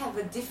actually have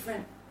a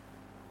different...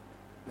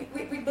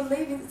 We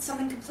believe in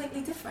something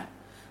completely different.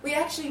 We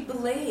actually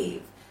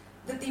believe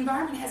that the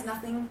environment has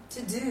nothing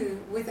to do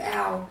with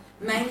our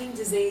maiming,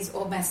 disease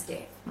or mass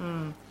death.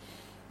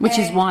 Which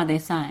is why they're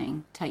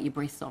saying, take your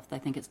breasts off. They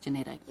think it's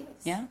genetic. Yes.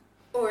 Yeah?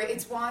 Or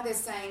it's why they're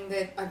saying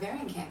that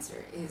ovarian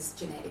cancer is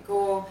genetic.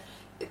 Or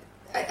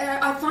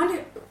I find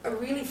it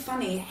really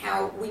funny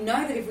how we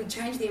know that if we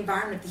change the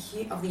environment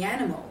of the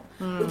animal,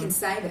 we can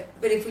save it.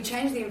 But if we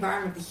change the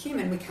environment of the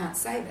human, we can't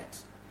save it.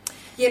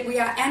 Yet we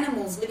are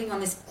animals living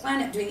on this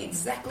planet doing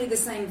exactly the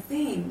same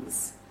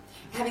things,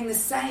 having the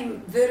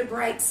same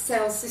vertebrate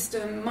cell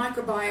system,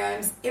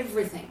 microbiomes,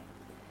 everything.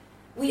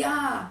 We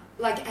are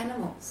like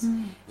animals.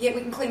 Yet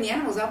we can clean the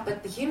animals up,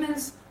 but the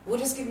humans, we'll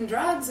just give them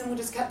drugs and we'll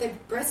just cut their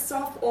breasts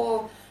off,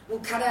 or we'll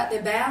cut out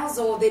their bowels,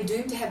 or they're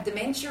doomed to have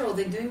dementia, or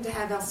they're doomed to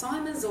have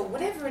Alzheimer's, or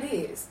whatever it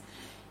is.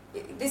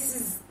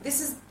 This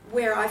is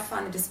where I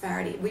find the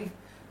disparity.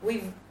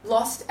 We've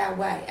lost our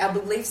way. Our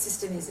belief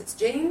system is it's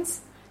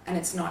genes and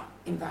it's not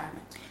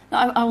environment.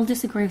 I will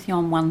disagree with you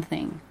on one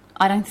thing.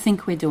 I don't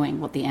think we're doing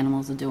what the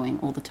animals are doing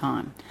all the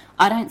time.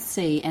 I don't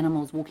see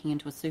animals walking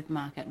into a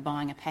supermarket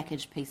buying a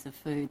packaged piece of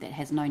food that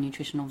has no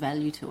nutritional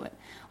value to it.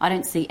 I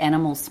don't see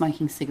animals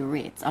smoking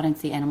cigarettes. I don't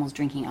see animals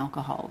drinking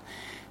alcohol.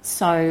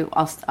 So,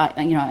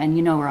 and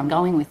you know where I'm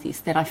going with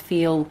this, that I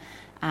feel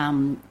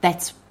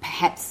that's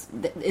perhaps,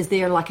 is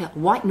there like a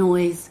white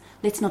noise?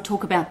 Let's not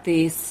talk about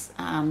this.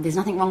 There's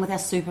nothing wrong with our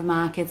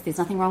supermarkets. There's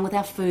nothing wrong with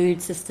our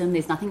food system.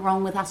 There's nothing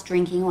wrong with us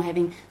drinking or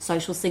having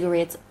social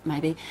cigarettes,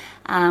 maybe.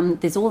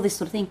 There's all this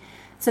sort of thing.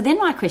 So then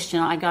my question,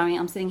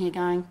 I'm sitting here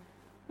going,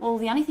 well,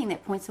 the only thing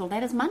that points to all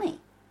that is money.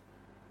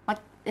 Like,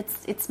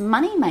 it's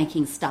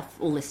money-making stuff,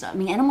 all this stuff. I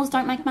mean, animals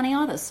don't make money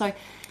either. So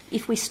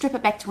if we strip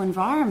it back to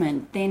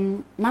environment,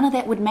 then none of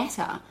that would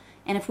matter.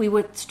 And if we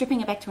were stripping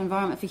it back to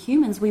environment for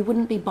humans, we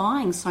wouldn't be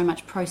buying so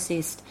much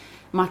processed,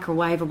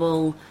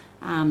 microwavable,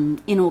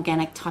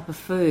 inorganic type of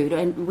food,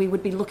 and we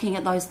would be looking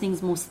at those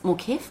things more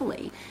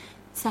carefully.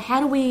 So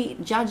how do we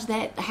judge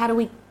that? How do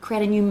we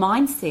create a new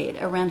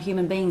mindset around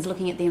human beings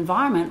looking at the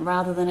environment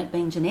rather than it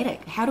being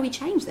genetic? How do we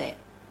change that?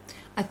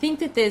 I think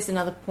that there's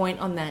another point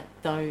on that,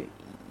 though.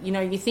 You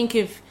know, you think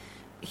of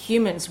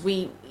humans,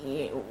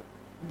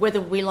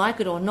 whether we like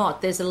it or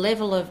not, there's a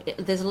level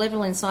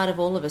inside of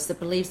all of us that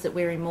believes that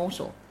we're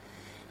immortal.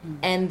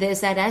 And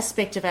there's that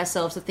aspect of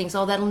ourselves that thinks,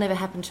 oh, that'll never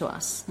happen to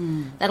us.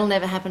 That'll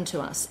never happen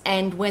to us.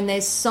 And when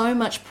there's so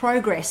much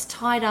progress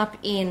tied up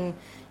in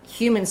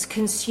humans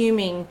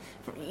consuming,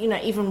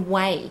 even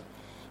whey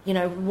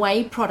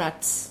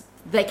products,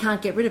 they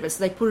can't get rid of it,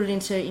 so they put it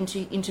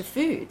into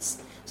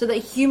foods. So that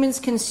humans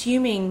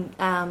consuming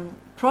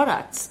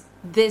products,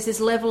 there's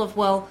this level of,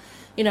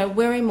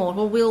 we're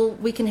immortal,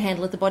 we can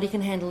handle it, the body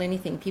can handle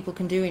anything, people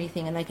can do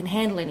anything, and they can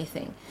handle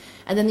anything.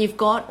 And then you've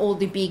got all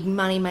the big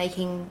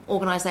money-making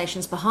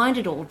organisations behind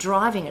it all,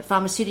 driving it,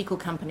 pharmaceutical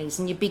companies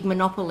and your big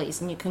monopolies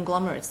and your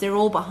conglomerates. They're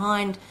all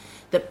behind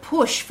the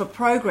push for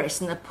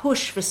progress and the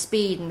push for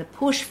speed and the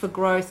push for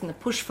growth and the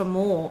push for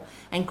more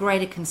and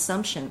greater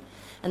consumption.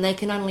 And they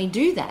can only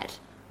do that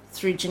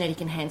through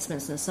genetic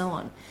enhancements and so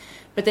on.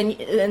 But then,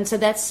 and so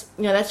that's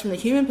that's from the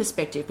human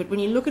perspective. But when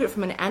you look at it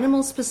from an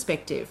animal's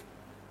perspective,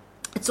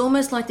 it's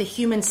almost like the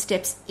human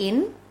steps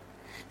in.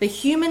 The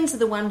humans are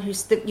the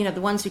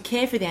ones who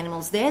care for the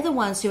animals. They're the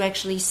ones who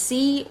actually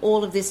see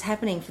all of this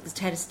happening for the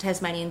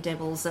Tasmanian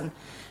devils and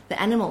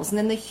the animals. And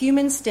then the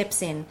human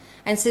steps in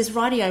and says,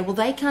 rightio, well,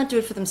 they can't do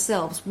it for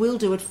themselves. We'll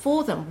do it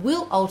for them.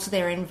 We'll alter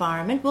their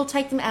environment. We'll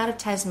take them out of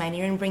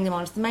Tasmania and bring them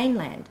onto the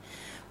mainland.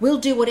 We'll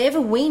do whatever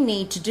we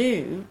need to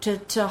do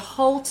to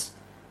halt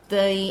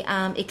the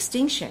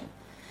extinction,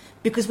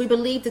 because we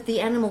believe that the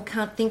animal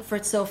can't think for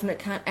itself and it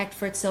can't act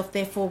for itself.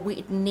 Therefore,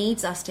 it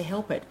needs us to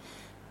help it.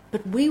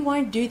 But we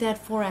won't do that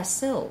for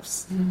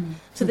ourselves.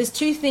 So there's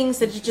two things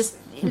that are just,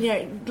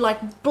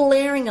 like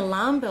blaring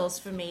alarm bells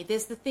for me.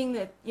 There's the thing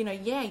that,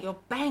 you're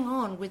bang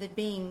on with it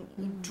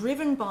being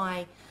driven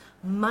by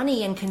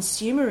money and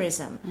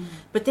consumerism.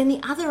 But then the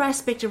other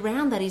aspect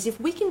around that is,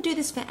 if we can do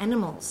this for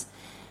animals,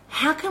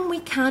 how come we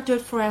can't do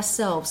it for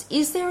ourselves?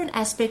 Is there an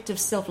aspect of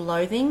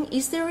self-loathing?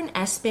 Is there an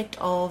aspect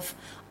of,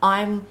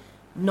 I'm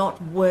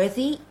not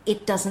worthy,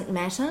 it doesn't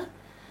matter?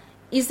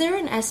 Is there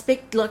an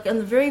aspect, like on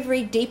the very,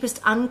 very deepest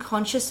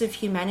unconscious of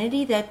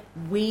humanity, that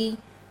we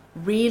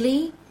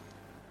really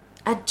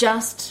are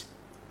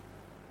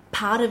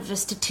part of a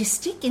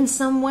statistic in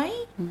some way?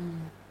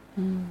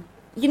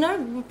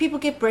 People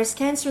get breast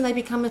cancer and they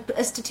become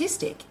a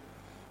statistic.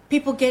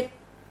 People get,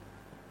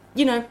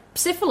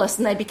 syphilis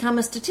and they become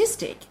a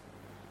statistic.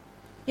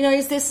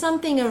 Is there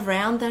something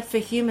around that for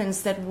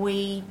humans that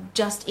we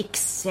just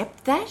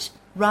accept that,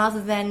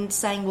 rather than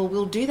saying, well,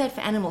 we'll do that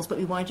for animals, but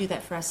we won't do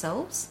that for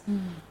ourselves?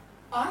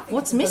 I think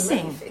what's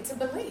missing? It's a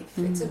belief.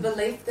 It's a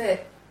belief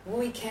that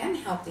we can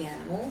help the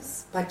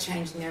animals by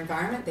changing their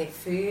environment, their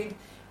food,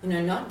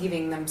 not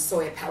giving them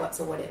soya pellets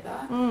or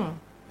whatever.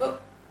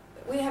 But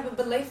we have a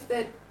belief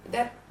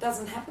that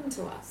doesn't happen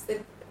to us.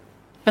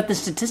 But the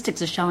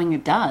statistics are showing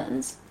it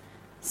does.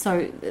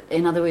 So,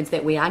 in other words,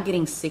 that we are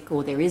getting sick,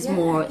 or there is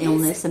more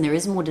illness and there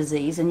is more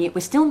disease, and yet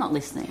we're still not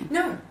listening.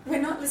 No,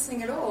 we're not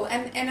listening at all.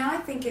 And I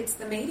think it's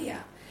the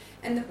media.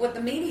 And what the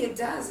media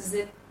does is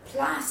it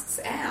blasts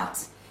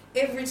out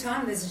every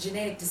time there's a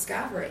genetic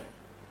discovery.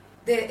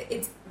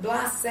 It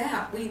blasts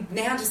out. We've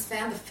now just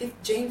found the 5th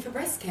gene for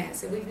breast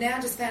cancer. We've now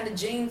just found a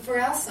gene for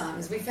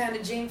Alzheimer's. We found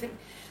a gene for...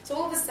 So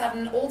all of a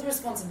sudden, all the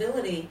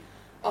responsibility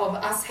of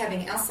us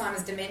having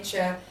Alzheimer's,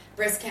 dementia,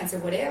 breast cancer,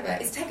 whatever,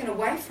 is taken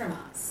away from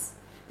us.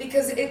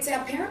 Because it's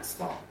our parents'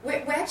 fault.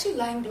 We're actually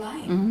laying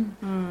blame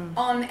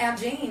on our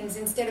genes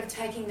instead of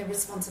taking the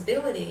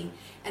responsibility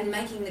and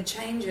making the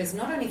changes,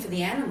 not only for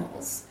the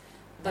animals,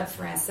 but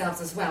for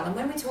ourselves as well. And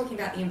when we're talking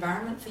about the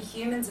environment for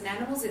humans and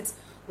animals, it's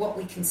what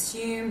we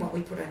consume, what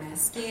we put on our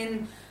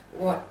skin,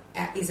 what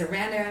is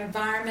around our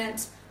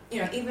environment,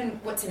 even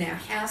what's in our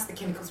house, the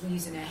chemicals we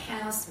use in our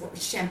house, what we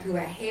shampoo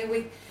our hair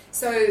with.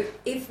 So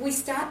if we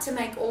start to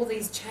make all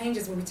these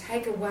changes where we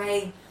take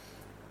away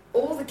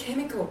all the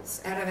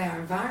chemicals out of our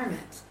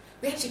environment,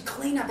 we actually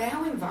clean up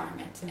our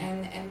environment,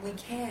 and we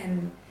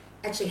can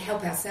actually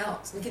help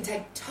ourselves. We can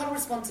take total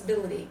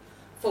responsibility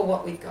for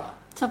what we've got.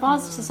 So if I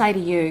was to say to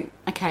you,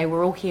 okay,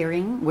 we're all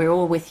hearing, we're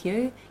all with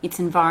you, it's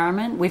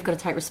environment, we've got to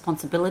take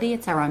responsibility,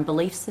 it's our own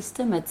belief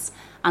system, it's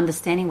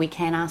understanding we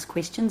can ask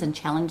questions and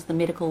challenge the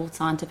medical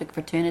scientific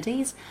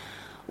fraternities,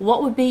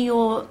 what would be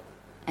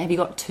have you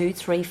got 2,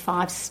 3,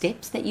 5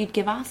 steps that you'd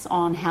give us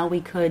on how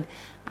we could...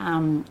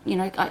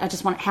 I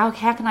just want, how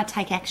can I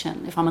take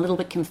action if I'm a little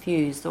bit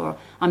confused, or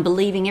I'm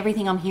believing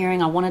everything I'm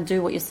hearing, I want to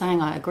do what you're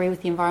saying, I agree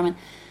with the environment?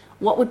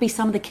 What would be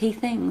some of the key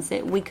things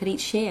that we could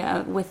each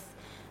share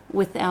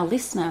with our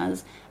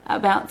listeners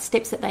about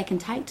steps that they can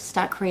take to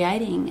start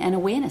creating an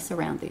awareness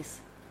around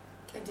this?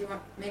 Okay, do you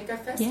want me to go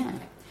first? Yeah.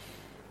 Okay.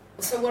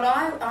 So what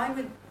I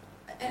would,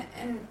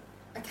 and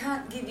I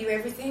can't give you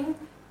everything,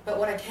 but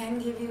what I can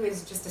give you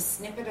is just a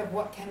snippet of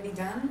what can be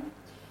done.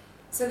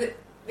 So that,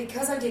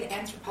 because I did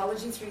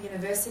anthropology through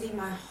university,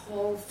 my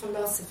whole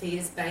philosophy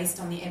is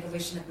based on the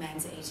evolution of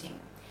man's eating.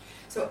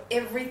 So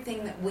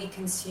everything that we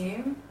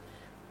consume,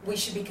 we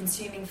should be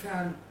consuming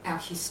from our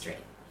history.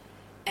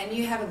 And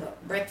you have a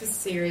look: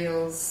 breakfast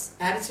cereals,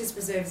 additives,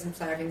 preservatives and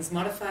flavourings,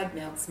 modified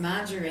milks,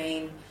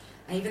 margarine,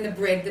 even the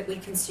bread that we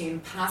consume,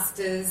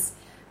 pastas,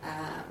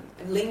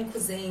 lean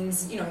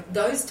cuisines,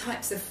 those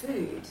types of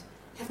food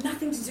have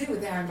nothing to do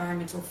with our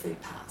environmental food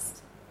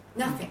past.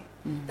 Nothing.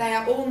 They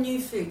are all new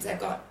foods. They've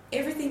got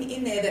everything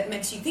in there that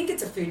makes you think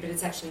it's a food, but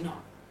it's actually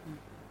not.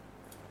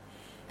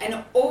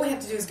 And all we have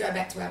to do is go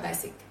back to our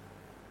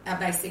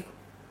basic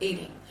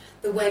eating,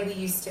 the way we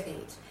used to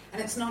eat.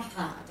 And it's not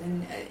hard.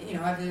 And,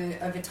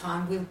 over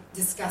time we'll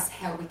discuss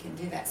how we can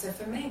do that. So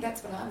for me,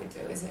 that's what I would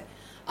do, is that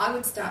I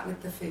would start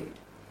with the food,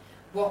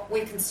 what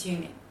we're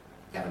consuming.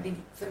 That would be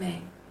for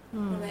me.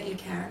 What about you,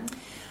 Karen?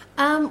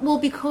 Well,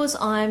 because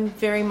I'm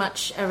very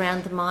much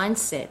around the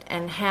mindset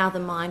and how the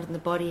mind and the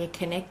body are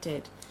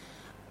connected,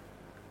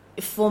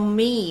 for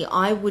me,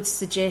 I would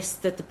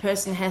suggest that the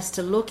person has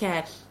to look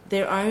at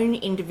their own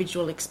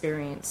individual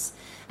experience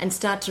and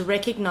start to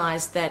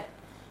recognise that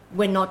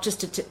we're not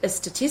just a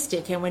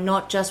statistic and we're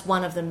not just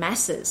one of the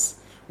masses.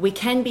 We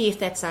can be if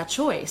that's our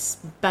choice,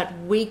 but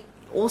we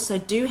also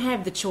do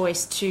have the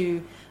choice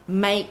to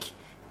make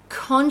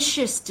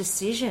conscious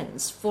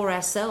decisions for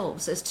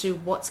ourselves as to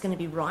what's going to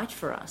be right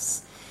for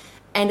us.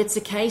 And it's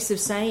a case of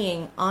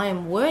saying, I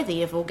am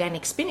worthy of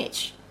organic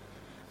spinach,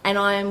 and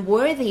I am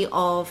worthy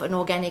of an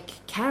organic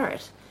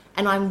carrot,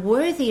 and I'm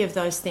worthy of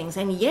those things.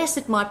 And yes,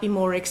 it might be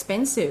more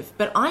expensive,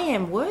 but I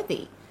am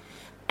worthy.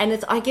 And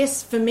it's, I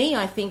guess for me,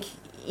 I think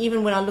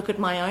even when I look at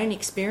my own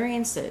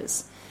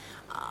experiences,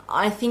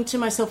 I think to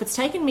myself, it's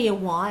taken me a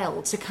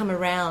while to come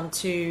around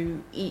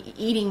to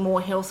eating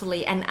more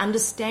healthily and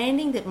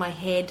understanding that my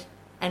head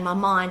and my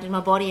mind and my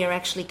body are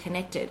actually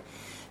connected.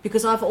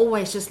 Because I've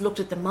always just looked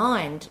at the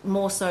mind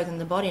more so than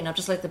the body, and I've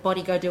just let the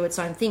body go do its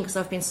own thing because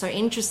I've been so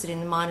interested in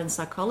the mind and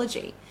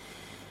psychology.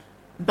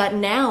 But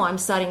now I'm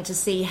starting to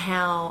see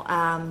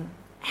how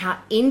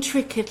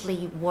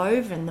intricately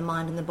woven the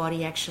mind and the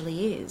body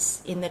actually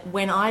is, in that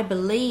when I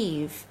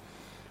believe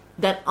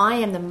that I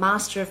am the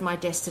master of my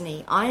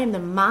destiny, I am the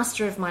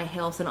master of my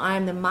health, and I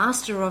am the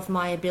master of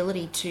my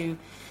ability to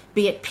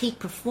be at peak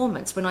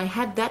performance, when I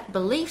have that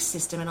belief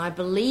system and I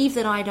believe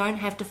that I don't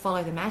have to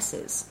follow the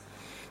masses,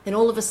 then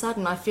all of a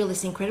sudden I feel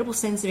this incredible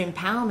sense of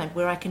empowerment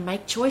where I can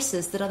make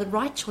choices that are the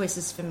right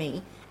choices for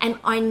me. And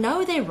I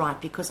know they're right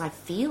because I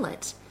feel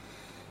it.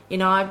 You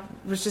know, I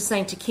was just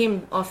saying to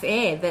Kim off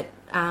air that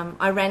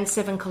I ran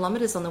 7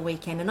 kilometres on the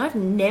weekend, and I've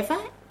never,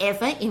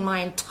 ever in my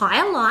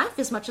entire life,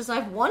 as much as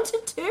I've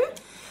wanted to,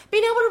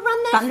 been able to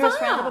run that Thunderous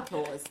far. round of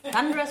applause.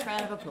 Thunderous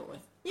round of applause.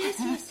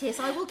 Yes.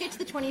 I will get to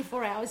the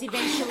 24 hours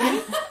eventually,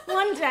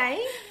 one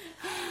day.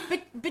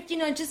 But you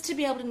know, just to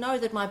be able to know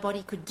that my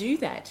body could do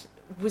that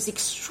was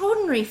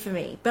extraordinary for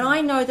me. But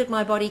I know that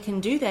my body can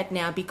do that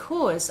now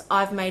because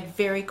I've made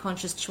very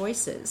conscious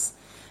choices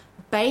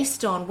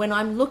based on when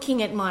I'm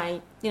looking at my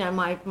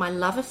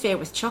love affair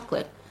with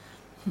chocolate,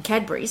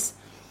 Cadbury's,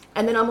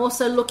 and then I'm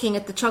also looking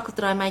at the chocolate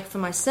that I make for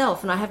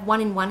myself, and I have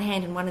one in one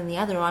hand and one in the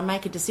other, and I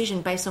make a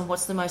decision based on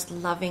what's the most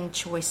loving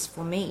choice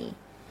for me,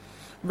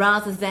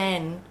 rather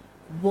than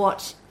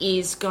what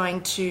is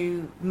going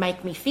to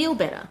make me feel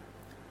better.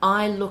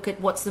 I look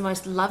at what's the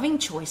most loving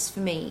choice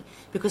for me,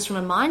 because from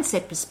a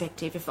mindset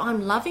perspective, if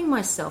I'm loving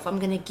myself, I'm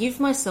going to give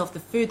myself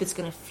the food that's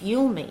going to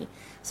fuel me,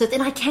 so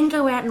then I can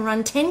go out and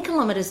run 10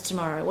 kilometres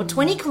tomorrow or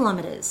 20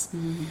 kilometres.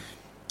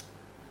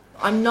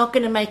 I'm not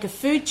going to make a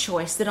food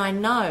choice that I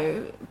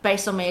know,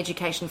 based on my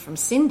education from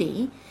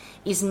Cindy,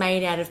 is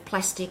made out of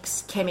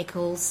plastics,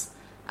 chemicals,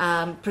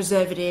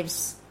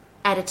 preservatives,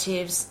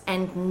 additives,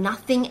 and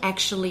nothing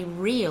actually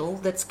real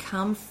that's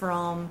come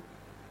from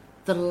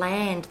the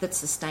land that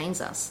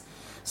sustains us.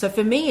 So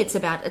for me, it's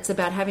about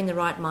having the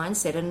right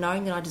mindset and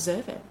knowing that I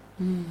deserve it.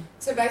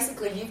 So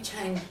basically, you've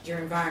changed your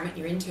environment,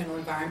 your internal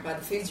environment, by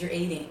the foods you're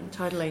eating.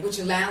 Totally. Which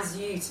allows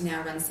you to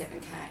now run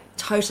 7K.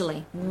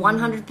 Totally,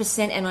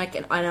 100%, and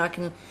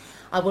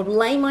I would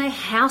lay my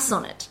house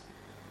on it,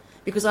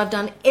 because I've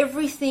done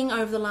everything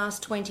over the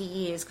last 20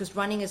 years, because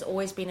running has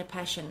always been a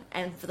passion,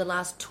 and for the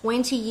last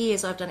 20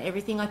 years I've done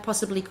everything I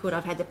possibly could.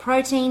 I've had the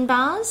protein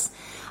bars,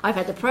 I've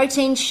had the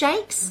protein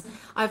shakes,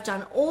 I've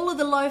done all of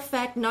the low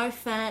fat, no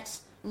fat,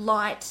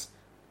 light,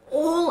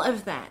 all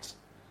of that.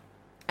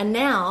 And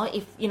now,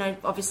 if you know,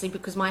 obviously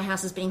because my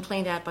house is being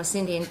cleaned out by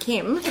Cindy and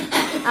Kim,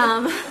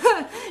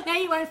 now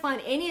you won't find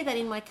any of that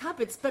in my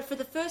cupboards. But for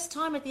the first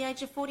time at the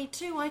age of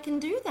 42, I can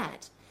do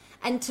that.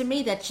 And to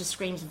me, that just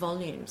screams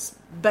volumes.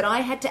 But I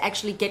had to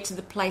actually get to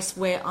the place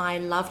where I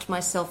loved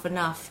myself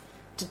enough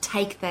to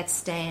take that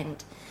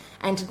stand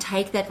and to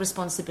take that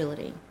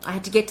responsibility. I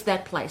had to get to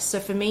that place. So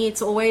for me,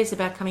 it's always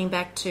about coming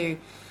back to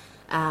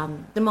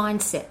the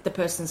mindset the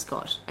person's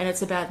got. And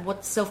it's about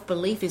what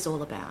self-belief is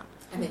all about.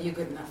 And that you're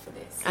good enough for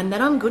this. And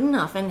that I'm good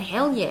enough, and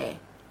hell yeah.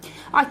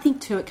 I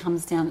think, too, it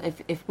comes down,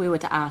 if we were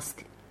to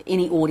ask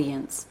any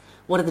audience,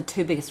 what are the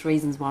 2 biggest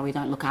reasons why we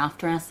don't look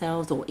after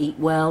ourselves or eat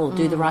well or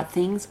do the right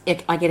things?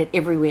 I get it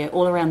everywhere,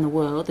 all around the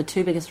world. The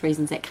 2 biggest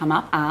reasons that come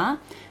up are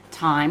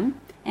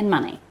time and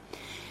money.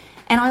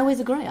 And I always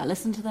agree. I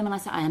listen to them and I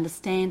say, I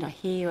understand, I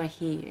hear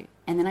you.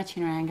 And then I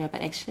turn around and go,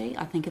 but actually,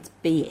 I think it's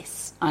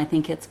BS. I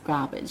think it's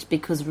garbage.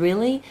 Because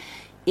really,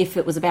 if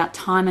it was about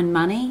time and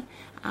money,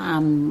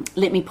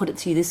 let me put it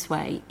to you this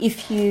way.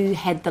 If you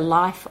had the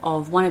life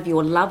of one of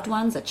your loved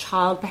ones, a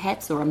child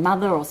perhaps, or a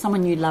mother, or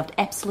someone you loved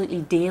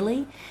absolutely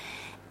dearly,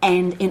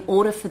 and in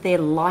order for their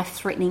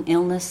life-threatening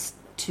illness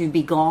to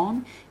be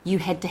gone, you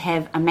had to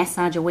have a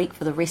massage a week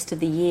for the rest of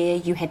the year,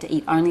 you had to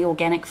eat only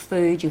organic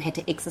food, you had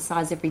to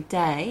exercise every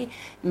day,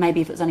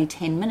 maybe if it was only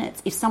 10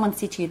 minutes. If someone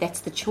said to you,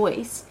 that's the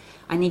choice,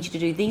 I need you to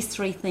do these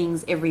 3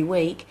 things every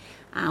week,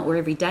 or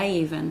every day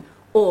even,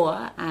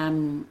 or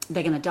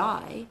they're going to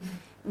die,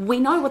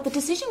 we know what the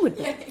decision would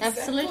be. Yeah, exactly.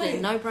 Absolutely,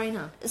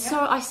 no-brainer. So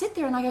I sit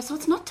there and I go, so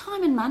it's not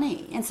time and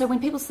money. And so when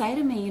people say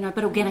to me, you know,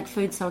 but organic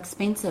food's so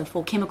expensive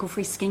or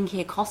chemical-free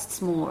skincare costs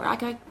more, I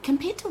go,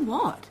 compared to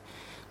what?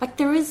 Like,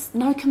 there is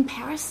no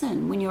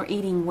comparison when you're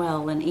eating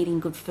well and eating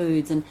good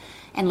foods and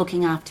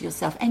looking after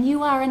yourself. And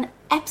you are an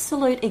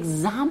absolute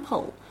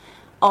example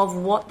of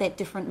what that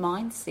different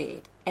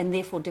mindset and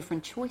therefore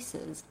different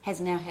choices has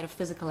now had a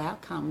physical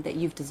outcome that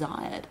you've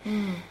desired.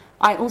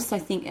 I also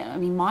think, I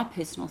mean, my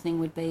personal thing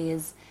would be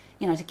is,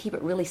 you know, to keep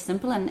it really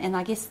simple. And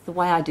I guess the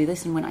way I do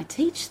this and when I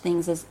teach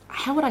things is,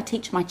 how would I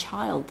teach my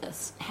child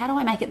this? How do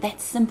I make it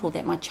that simple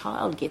that my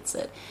child gets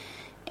it?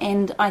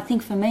 And I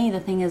think for me, the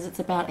thing is, it's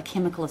about a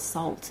chemical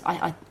assault.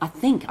 I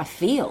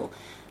feel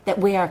that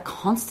we are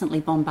constantly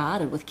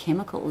bombarded with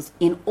chemicals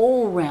in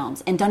all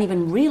realms and don't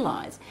even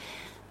realise.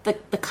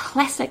 The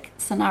classic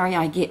scenario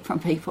I get from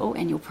people,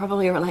 and you'll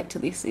probably relate to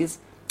this, is,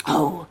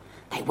 oh,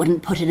 they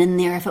wouldn't put it in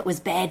there if it was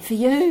bad for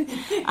you.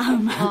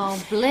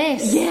 Oh,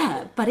 bless.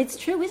 Yeah, but it's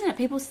true, isn't it?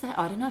 People say,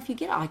 I don't know if you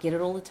get it. I get it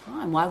all the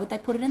time. Why would they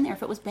put it in there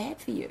if it was bad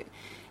for you?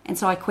 And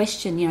so I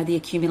question, you know, the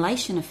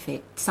accumulation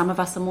effect. Some of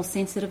us are more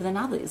sensitive than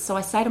others. So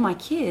I say to my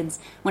kids,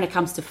 when it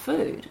comes to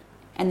food,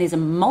 and there's a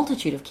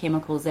multitude of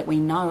chemicals that we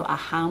know are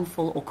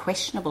harmful or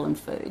questionable in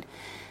food,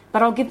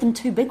 but I'll give them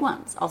two big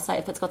ones. I'll say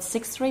if it's got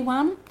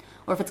 631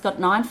 or if it's got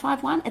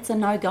 951, it's a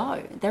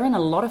no-go. They're in a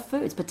lot of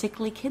foods,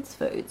 particularly kids'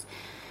 foods.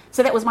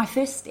 So that was my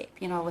first step,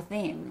 you know, with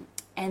them.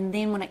 And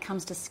then when it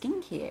comes to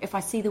skincare, if I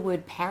see the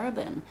word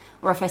paraben,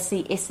 or if I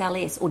see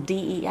SLS or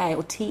DEA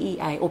or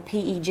TEA or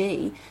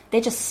PEG,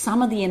 they're just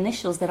some of the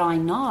initials that I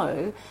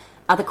know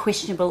are the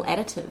questionable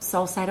additives. So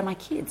I'll say to my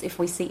kids, if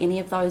we see any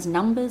of those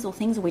numbers or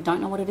things or we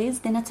don't know what it is,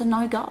 then it's a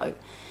no-go.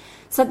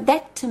 So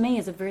that, to me,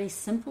 is a very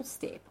simple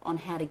step on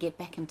how to get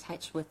back in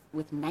touch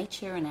with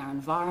nature and our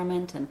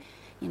environment. And,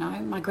 you know,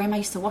 my grandma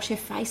used to wash her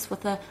face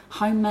with a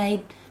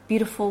homemade,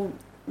 beautiful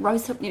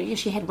rosehip. You know,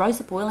 she had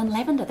rosehip oil and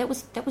lavender. That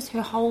was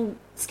her whole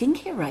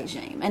skincare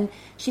regime. And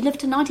she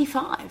lived to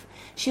 95.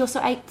 She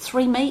also ate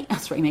three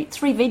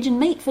veg and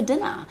meat for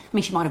dinner. I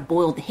mean, she might have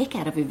boiled the heck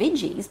out of her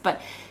veggies,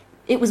 but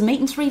it was meat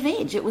and 3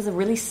 veg. It was a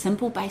really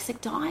simple,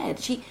 basic diet.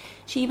 She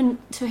even,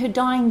 to her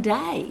dying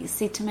day,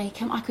 said to me,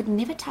 Kim, I could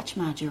never touch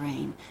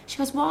margarine. She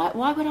goes, why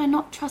would I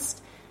not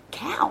trust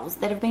cows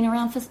that have been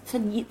around for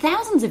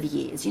thousands of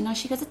years? You know,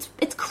 she goes,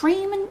 it's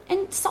cream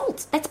and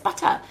salt. That's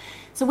butter.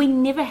 So we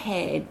never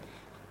had,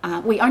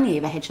 we only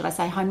ever had, should I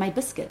say, homemade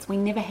biscuits. We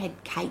never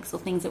had cakes or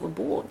things that were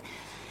bought.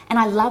 And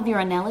I love your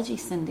analogy,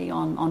 Cindy,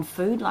 on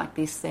food like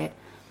this, that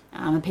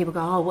and people go,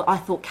 oh, well, I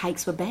thought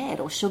cakes were bad,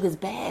 or sugar's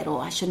bad,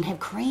 or I shouldn't have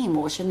cream,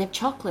 or I shouldn't have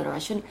chocolate, or I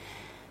shouldn't.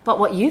 But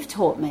what you've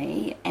taught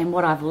me, and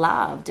what I've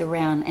loved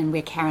around, and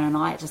where Karen and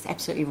I just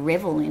absolutely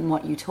revel in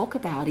what you talk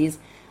about, is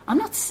I'm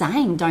not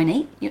saying don't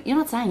eat. You're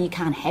not saying you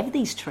can't have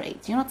these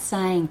treats. You're not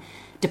saying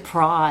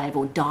deprive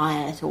or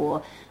diet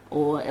or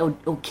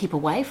keep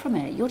away from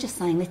it. You're just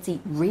saying let's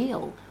eat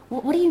real.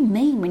 What do you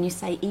mean when you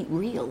say eat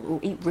real or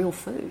eat real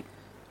food?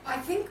 I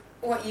think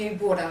what you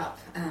brought up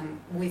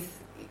with,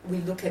 we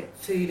look at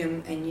food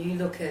and you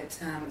look at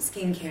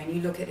skincare, and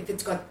you look at if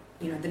it's got,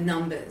 you know, the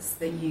numbers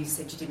that you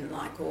said you didn't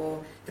like,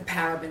 or the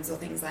parabens or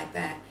things like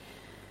that.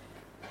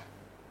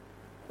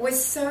 We're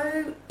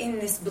so in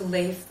this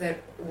belief that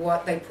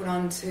what they put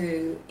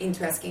into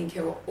our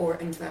skincare or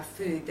into our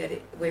food, that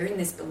we're in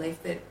this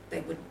belief that they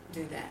would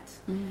do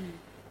that.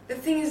 The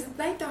thing is that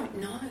they don't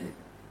know.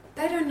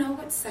 They don't know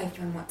what's safe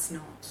and what's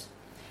not.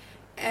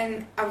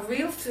 And a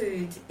real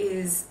food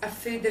is a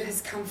food that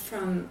has come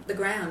from the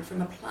ground,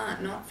 from a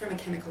plant, not from a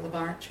chemical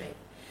laboratory.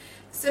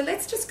 So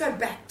let's just go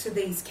back to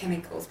these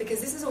chemicals, because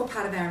this is all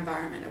part of our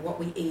environment and what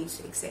we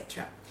eat,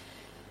 etc.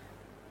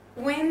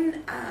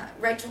 When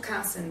Rachel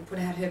Carson put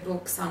out her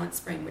book Silent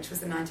Spring, which was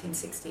the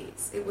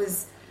 1960s, it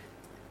was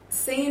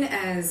seen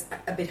as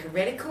a bit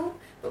heretical,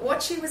 but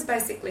what she was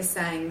basically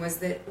saying was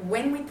that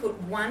when we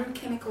put one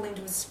chemical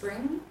into a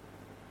spring,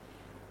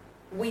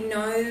 we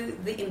know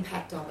the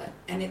impact of it,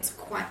 and it's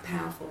quite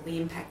powerful, the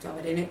impact of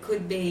it. And it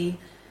could be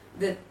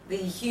that the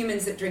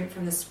humans that drink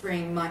from the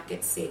spring might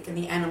get sick, and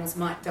the animals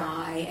might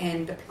die,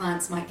 and the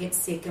plants might get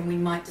sick, and we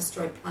might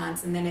destroy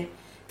plants, and then it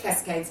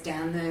cascades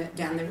down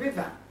the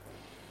river.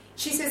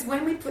 She says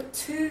when we put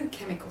two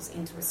chemicals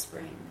into a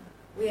spring,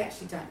 we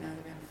actually don't know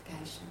the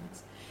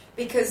ramifications.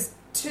 Because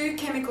two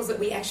chemicals that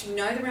we actually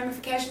know the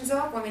ramifications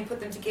of, when we put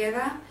them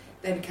together,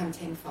 they become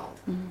tenfold.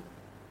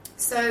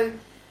 So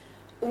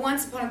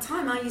once upon a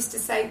time, I used to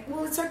say,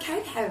 well, it's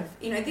okay to have,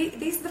 you know,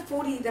 these are the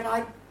 40 that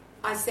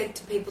I said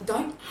to people,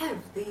 don't have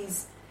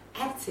these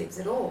additives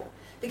at all,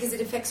 because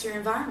it affects your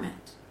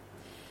environment.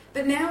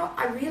 But now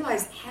I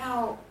realise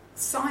how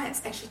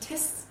science actually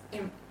tests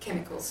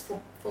chemicals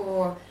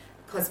for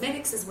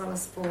cosmetics as well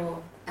as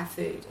for our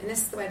food. And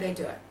this is the way they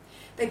do it.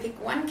 They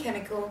pick one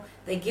chemical,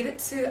 they give it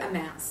to a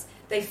mouse,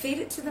 they feed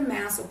it to the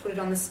mouse or put it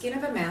on the skin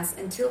of a mouse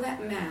until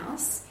that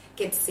mouse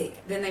gets sick.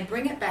 Then they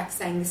bring it back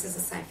saying this is a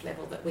safe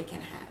level that we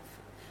can have,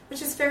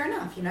 which is fair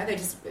enough. You know, they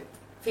just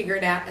figure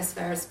it out as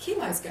far as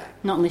kilos go.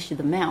 Not unless you're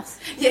the mouse.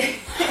 Yeah,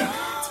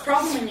 it's a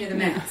problem when you're the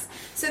mouse.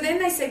 So then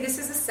they say this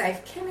is a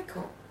safe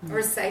chemical or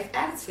a safe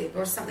additive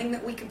or something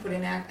that we can put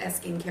in our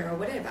skincare or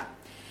whatever.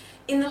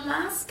 In the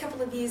last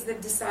couple of years, they've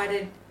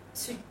decided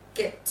to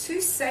get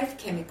two safe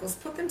chemicals,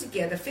 put them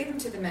together, feed them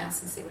to the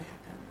mouse and see what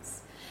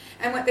happens.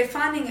 And what they're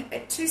finding,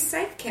 two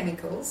safe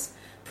chemicals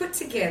put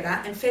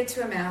together and fed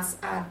to a mouse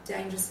are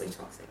dangerously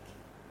toxic.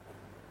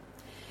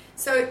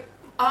 So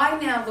I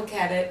now look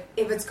at it,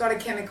 if it's got a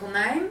chemical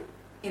name,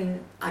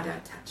 I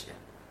don't touch it.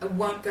 I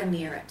won't go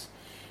near it.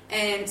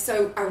 And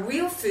so a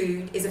real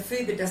food is a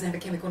food that doesn't have a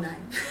chemical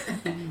name.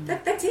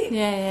 That's it.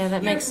 Yeah,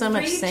 that makes so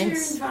much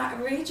sense.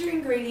 Read your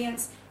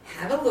ingredients,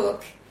 have a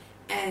look,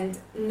 and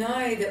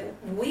know that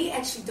we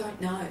actually don't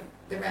know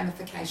the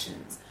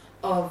ramifications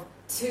of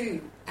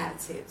 2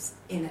 additives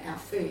in our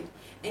food.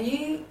 And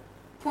you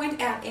point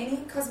out any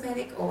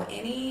cosmetic or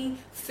any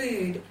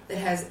food that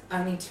has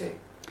only 2.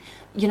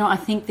 You know, I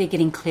think they're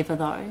getting clever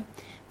though,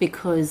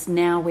 because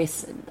now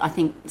I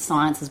think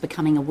science is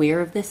becoming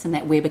aware of this and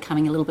that we're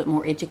becoming a little bit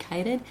more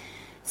educated.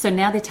 So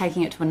now they're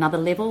taking it to another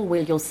level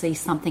where you'll see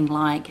something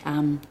like,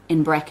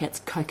 in brackets,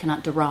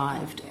 coconut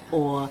derived,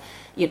 or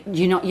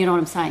you know what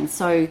I'm saying.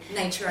 So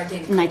nature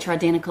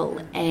identical,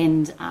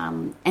 and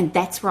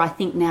that's where I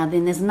think now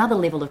then there's another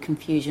level of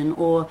confusion.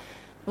 Or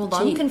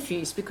I'm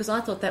confused because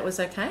I thought that was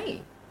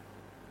okay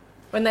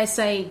when they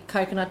say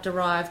coconut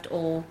derived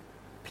or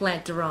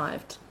plant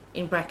derived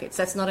in brackets.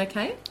 That's not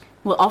okay.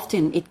 Well,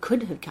 often it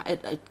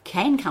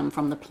can come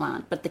from the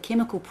plant, but the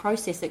chemical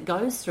process it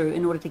goes through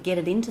in order to get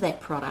it into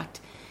that product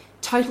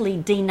totally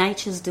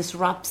denatures,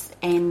 disrupts,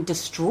 and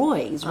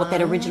destroys what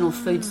that original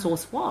food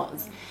source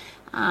was.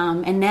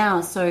 And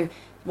now, so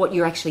what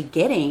you're actually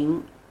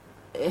getting,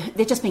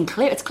 they're just being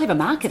clever. It's clever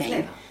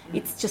marketing.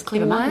 It's just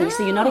clever marketing.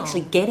 So you're not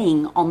actually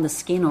getting on the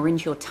skin or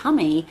into your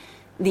tummy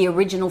the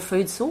original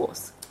food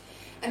source.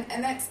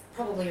 And that's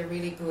probably a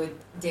really good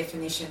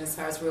definition as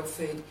far as real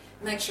food.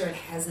 Make sure it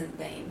hasn't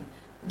been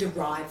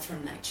derived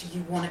from nature.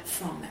 You want it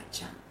from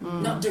nature,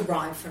 not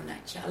derived from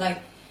nature.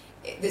 Like,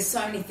 there's so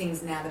many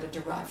things now that are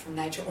derived from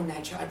nature or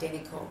nature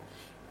identical.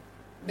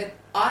 But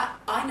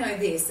I know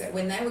this, that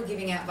when they were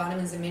giving out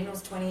vitamins and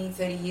minerals 20,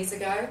 30 years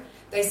ago,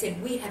 they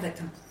said, we have a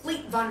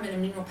complete vitamin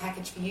and mineral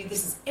package for you.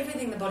 This is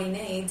everything the body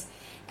needs.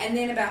 And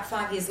then about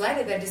 5 years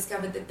later, they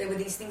discovered that there were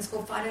these things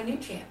called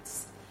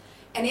phytonutrients.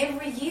 And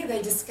every year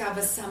they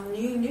discover some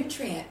new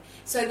nutrient.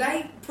 So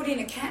they put in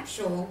a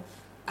capsule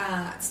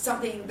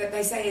something that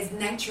they say is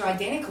nature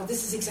identical.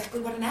 This is exactly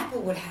what an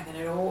apple would have in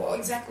it, or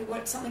exactly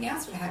what something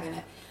else would have in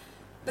it.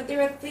 But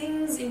there are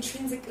things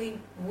intrinsically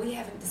we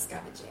haven't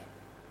discovered yet.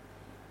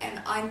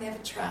 And I never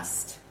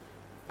trust.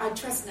 I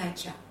trust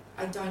nature.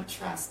 I don't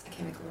trust a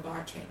chemical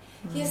laboratory.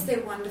 Yes,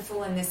 they're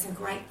wonderful and there's some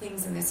great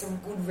things and there's some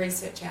good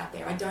research out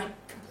there. I don't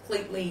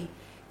completely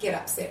get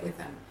upset with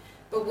them.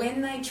 But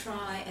when they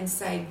try and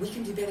say, we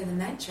can do better than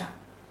nature,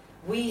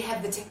 we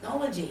have the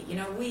technology,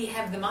 we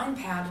have the mind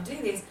power to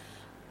do this,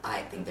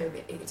 I think they're a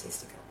bit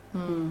egotistical.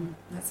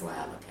 That's the way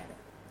I look at it.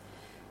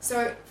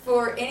 So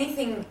for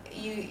anything,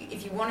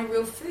 if you want a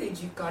real food,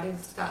 you've got to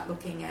start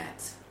looking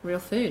at real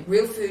food.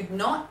 Real food,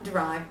 not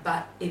derived,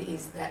 but it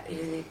is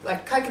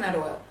like coconut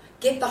oil.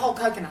 Get the whole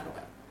coconut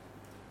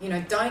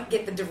oil. Don't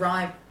get the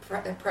derived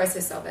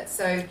process of it.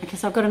 So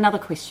I've got another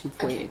question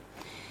for you.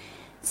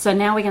 So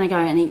now we're going to go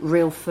and eat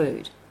real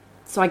food.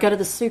 So I go to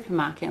the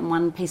supermarket, and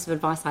one piece of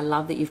advice I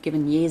love that you've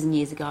given years and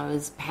years ago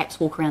is perhaps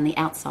walk around the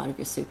outside of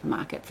your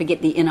supermarket.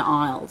 Forget the inner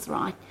aisles,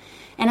 right?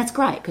 And it's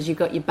great because you've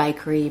got your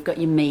bakery, you've got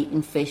your meat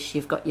and fish,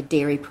 you've got your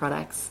dairy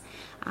products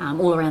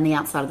all around the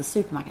outside of the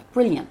supermarket.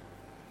 Brilliant.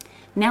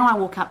 Now I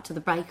walk up to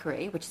the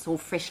bakery, which is all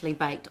freshly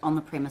baked on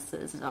the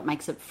premises. It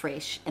makes it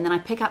fresh. And then I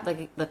pick up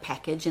the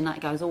package, and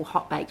it goes all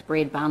hot-baked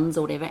bread buns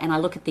or whatever, and I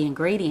look at the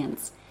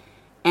ingredients,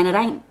 and it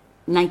ain't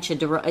nature.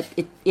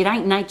 It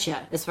ain't nature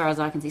as far as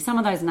I can see. Some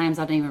of those names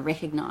I don't even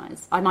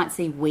recognise. I might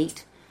see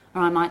wheat,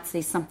 or I might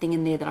see something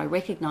in there that I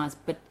recognise,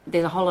 but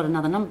there's a whole lot of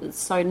other numbers.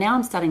 So now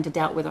I'm starting to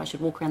doubt whether I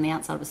should walk around the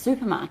outside of a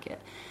supermarket.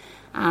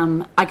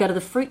 I go to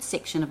the fruit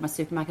section of my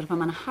supermarket if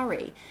I'm in a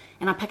hurry,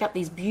 and I pick up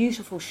these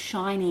beautiful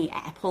shiny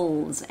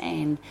apples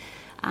and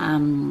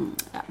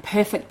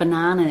perfect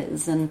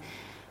bananas, and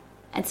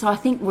so I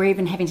think we're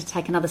even having to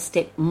take another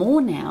step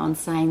more now and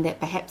saying that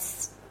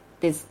perhaps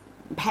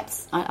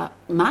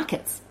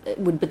markets,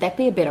 would that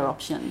be a better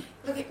option?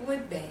 Look, it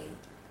would be.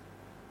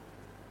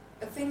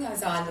 The thing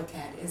as I look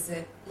at is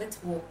that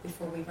let's walk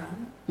before we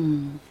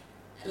run.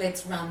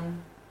 Let's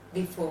run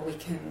before we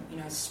can,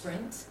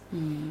 sprint.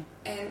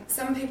 And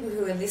some people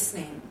who are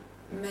listening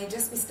may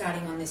just be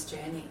starting on this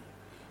journey.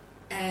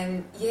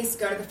 And yes,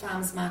 go to the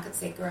farmers markets,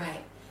 they're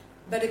great.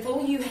 But if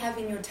all you have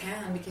in your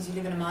town, because you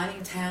live in a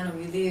mining town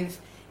or you live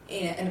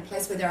in a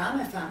place where there are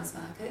no farmers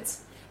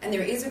markets and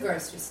there is a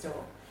grocery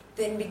store,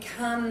 then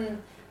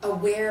become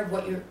aware of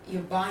what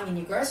you're buying in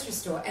your grocery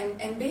store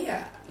and be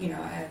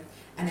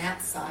an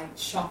outside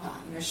shopper.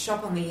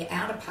 Shop on the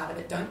outer part of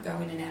it. Don't go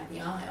in and out of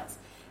the aisles.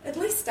 At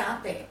least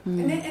start there.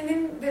 And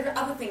then there are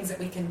other things that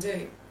we can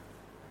do.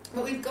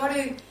 But we've got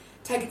to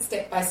take it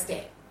step by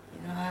step.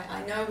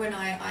 I know when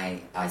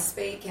I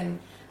speak and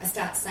I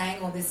start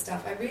saying all this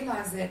stuff, I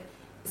realise that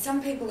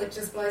some people it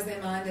just blows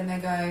their mind and they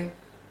go,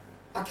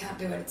 I can't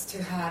do it, it's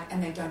too hard,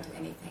 and they don't do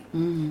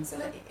anything. So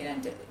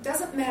it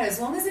doesn't matter, as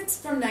long as it's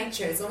from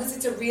nature, as long as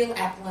it's a real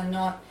apple and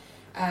not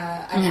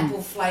an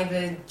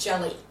apple-flavoured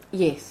jelly.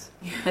 Yes,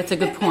 that's a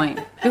good point.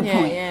 Good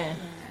point. Yeah.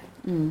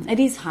 It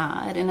is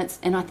hard, and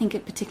I think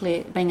it,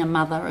 particularly being a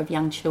mother of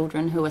young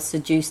children who are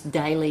seduced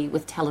daily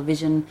with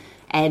television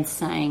ads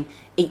saying,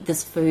 eat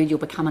this food, you'll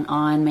become an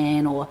Iron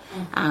Man, or,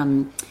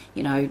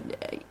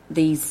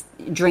 these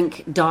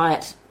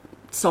diet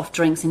soft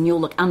drinks and you'll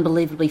look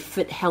unbelievably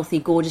fit, healthy,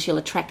 gorgeous, you'll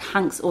attract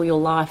hunks all your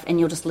life and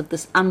you'll just live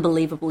this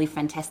unbelievably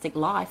fantastic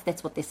life.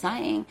 That's what they're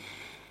saying.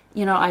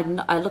 You know,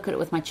 I look at it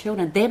with my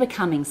children. They're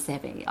becoming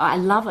savvy. I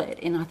love it,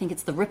 and I think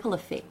it's the ripple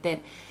effect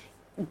that,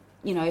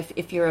 you know,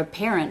 if you're a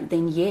parent,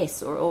 then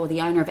yes, or the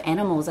owner of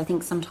animals, I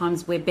think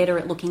sometimes we're better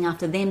at looking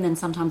after them than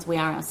sometimes we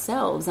are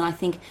ourselves. And I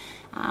think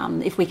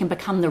if we can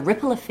become the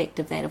ripple effect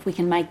of that, if we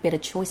can make better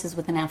choices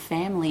within our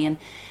family,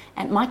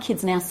 and my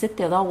kids now sit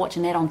there, they'll watch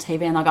an ad on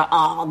TV and they'll go,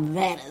 oh,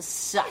 that is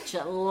such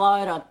a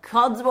load of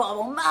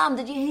codswallop. Mum,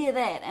 did you hear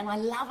that? And I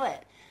love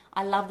it.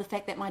 I love the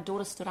fact that my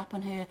daughter stood up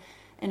in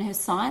her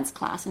science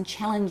class and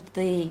challenged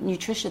the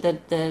nutrition,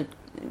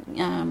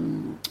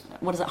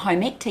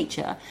 home ec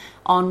teacher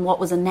on what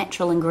was a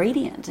natural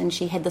ingredient, and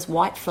she had this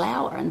white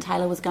flour, and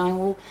Taylor was going,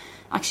 well,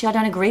 actually I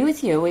don't agree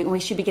with you, we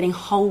should be getting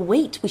whole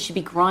wheat, we should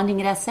be grinding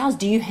it ourselves.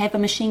 Do you have a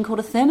machine called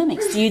a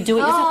Thermomix? Do you do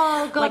it yourself?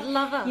 Oh, God,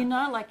 love it. You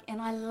know,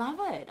 and I love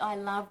it. I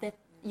love that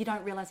you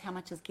don't realise how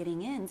much is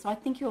getting in. So I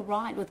think you're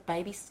right with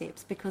baby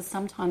steps, because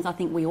sometimes I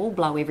think we all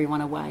blow everyone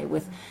away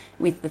with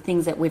the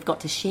things that we've got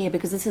to share,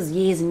 because this is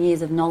years and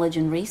years of knowledge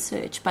and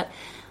research. But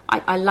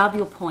I love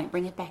your point.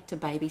 Bring it back to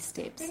baby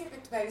steps. Bring it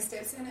back to baby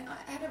steps. And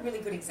I had a really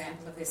good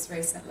example of this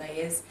recently.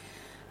 Is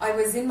I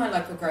was in my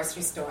local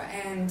grocery store,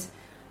 and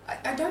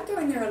I don't go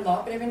in there a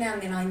lot, but every now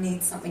and then I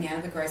need something out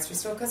of the grocery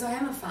store, because I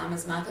am a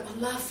farmer's market. I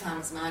love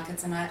farmer's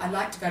markets, and I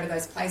like to go to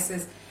those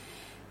places.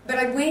 But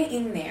I went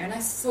in there and I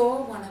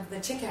saw one of the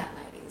checkout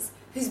ladies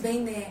who's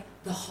been there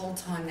the whole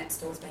time that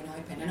store's been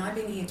open, and I've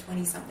been here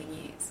 20-something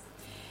years.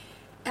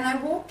 And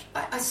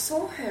I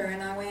saw her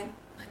and I went,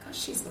 my gosh,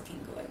 she's looking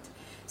good.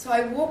 So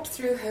I walked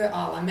through her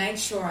aisle. I made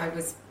sure I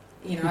was,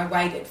 I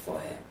waited for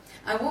her.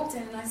 I walked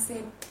in and I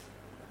said,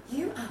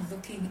 you are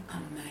looking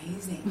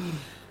amazing.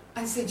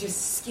 I said, your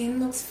skin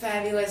looks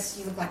fabulous.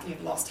 You look like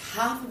you've lost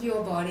half of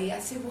your body. I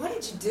said, what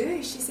did you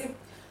do? She said,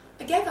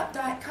 I gave up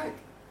Diet Coke.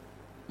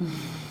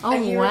 Oh,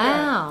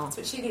 wow. Ago. That's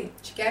what she did.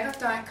 She gave up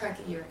Diet Coke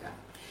a year ago.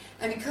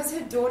 And because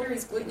her daughter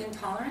is gluten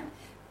intolerant,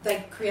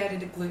 they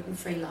created a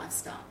gluten-free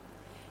lifestyle.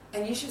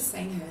 And you should have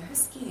seen her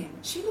skin.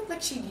 She looked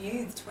like she'd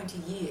youth 20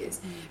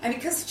 years. And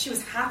because she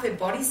was half her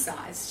body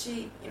size,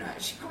 she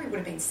probably would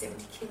have been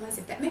 70 kilos,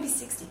 if that, maybe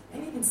 60,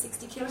 maybe even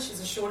 60 kilos. She's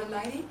a shorter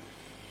lady.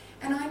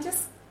 And I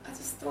just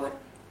thought,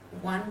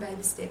 one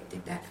baby step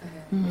did that for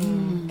her.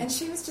 And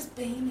she was just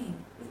beaming.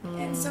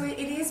 And so it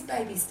is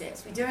baby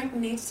steps. We don't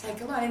need to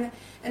take a lot.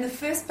 And the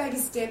first baby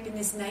step in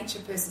this nature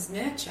versus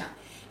nurture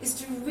is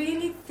to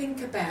really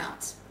think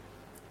about,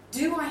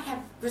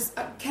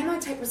 can I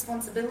take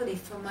responsibility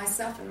for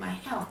myself and my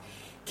health?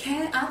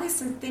 Are there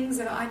some things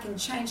that I can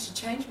change to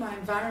change my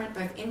environment,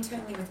 both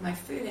internally with my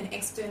food and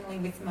externally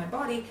with my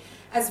body,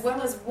 as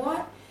well as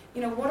what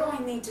do I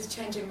need to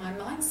change in my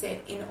mindset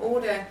in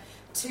order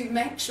to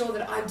make sure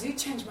that I do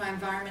change my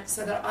environment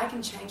so that I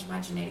can change my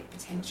genetic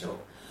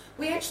potential.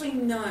 We actually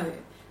know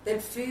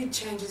that food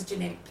changes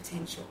genetic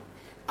potential.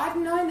 I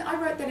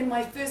wrote that in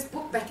my first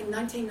book back in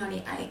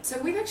 1998. So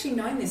we've actually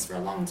known this for a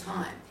long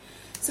time.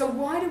 So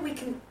why do we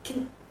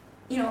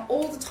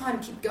all the time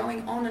keep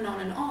going on and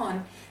on and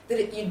on,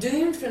 that you're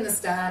doomed from the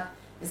start,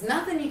 there's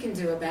nothing you can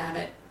do about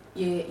it,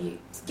 you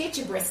get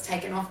your breasts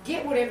taken off,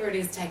 get whatever it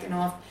is taken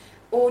off,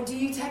 or do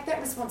you take that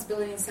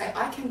responsibility and say,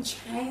 I can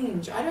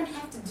change, I don't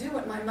have to do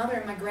what my mother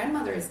and my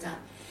grandmother has done?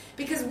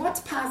 Because what's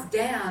passed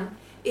down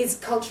is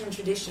culture and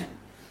tradition.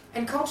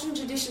 And culture and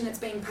tradition that's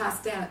being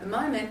passed down at the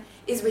moment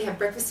is we have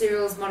breakfast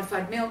cereals,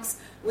 modified milks,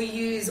 we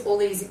use all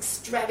these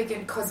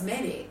extravagant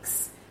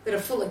cosmetics that are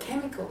full of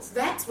chemicals.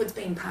 That's what's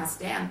being passed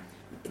down.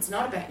 It's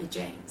not about your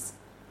genes.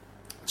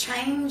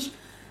 Change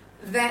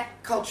that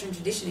culture and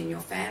tradition in your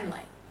family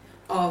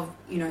of,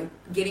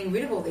 getting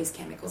rid of all these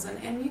chemicals,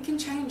 and you can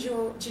change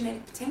your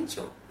genetic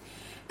potential.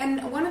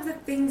 And one of the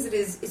things that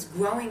is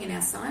growing in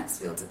our science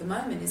fields at the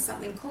moment is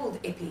something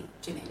called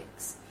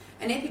epigenetics.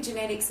 And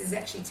epigenetics is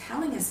actually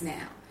telling us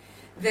now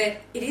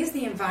that it is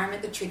the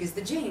environment that triggers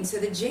the gene. So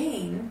the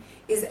gene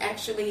is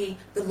actually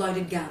the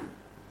loaded gun.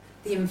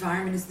 The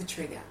environment is the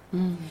trigger.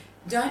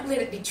 Don't let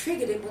it be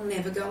triggered, it will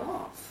never go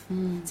off.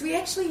 So we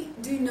actually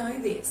do know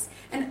this.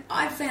 And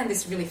I found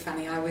this really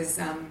funny. I always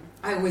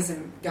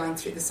am going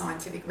through the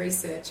scientific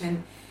research,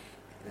 and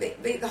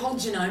the whole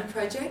genome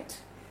project,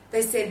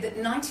 they said that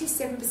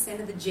 97%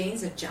 of the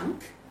genes are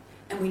junk,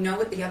 and we know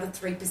what the other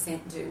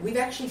 3% do. We've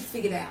actually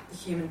figured out the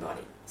human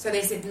body. So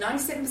they said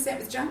 97%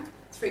 was junk,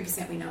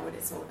 3% we know what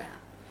it's all about.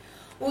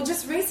 Well,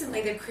 just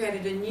recently they've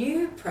created a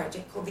new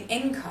project called the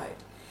ENCODE.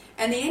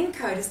 And the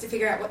ENCODE is to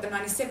figure out what the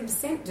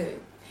 97%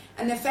 do.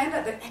 And they found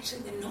out that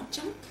actually they're not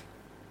junk.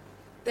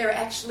 They're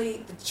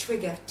actually the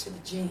trigger to the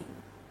gene.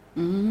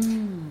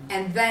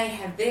 And they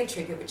have their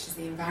trigger, which is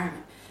the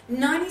environment.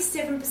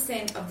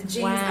 97% of the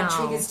genes are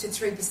triggers to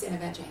 3%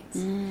 of our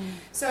genes.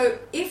 So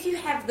if you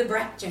have the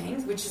BRCA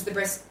gene, which is the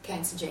breast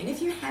cancer gene,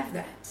 if you have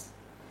that,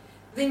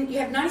 then you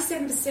have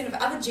 97% of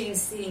other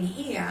genes sitting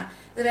here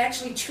that are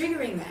actually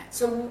triggering that.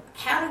 So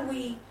how do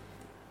we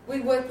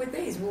work with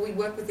these? Well, we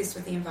work with this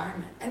with the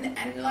environment.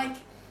 And like,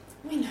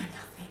 we know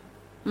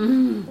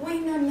nothing. We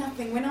know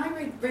nothing. When I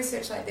read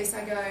research like this,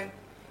 I go,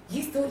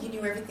 you thought you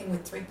knew everything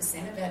with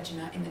 3% of our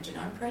genome in the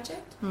Genome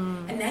Project,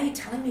 and now you're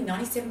telling me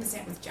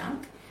 97% was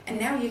junk, and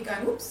now you're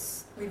going,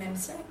 oops, we made a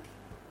mistake.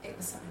 It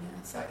was something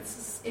else. So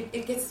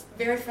it gets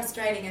very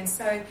frustrating. And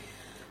so,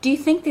 do you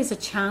think there's a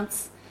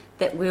chance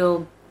that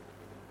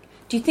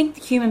do you think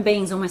human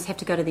beings almost have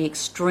to go to the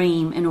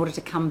extreme in order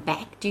to come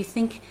back? Do you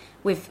think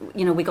we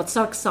got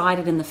so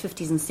excited in the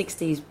 50s and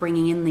 60s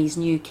bringing in these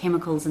new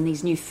chemicals and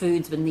these new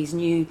foods and these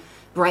new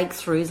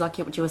breakthroughs, like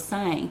what you were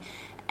saying,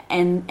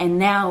 and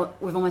now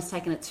we've almost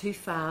taken it too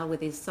far where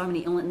there's so many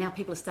illness. Now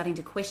people are starting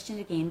to question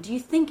it again. Do you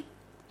think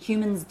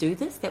humans do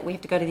this, that we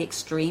have to go to the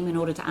extreme in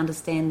order to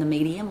understand the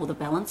medium or the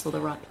balance or the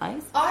right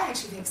place? I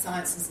actually think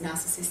science is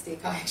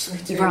narcissistic. I actually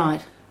do.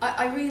 Right.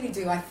 I really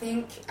do. I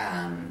think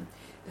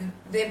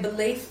their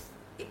belief,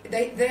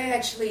 they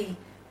actually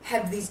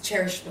have these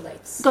cherished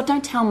beliefs. God,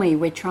 don't tell me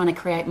we're trying to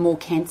create more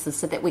cancers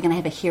so that we're going to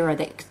have a hero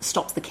that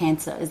stops the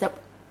cancer. Is that...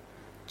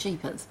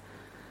 Jeepers.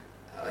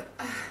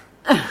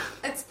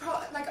 It's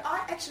like,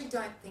 I actually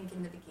don't think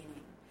in the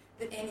beginning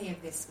that any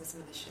of this was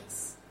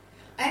malicious.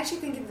 I actually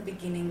think in the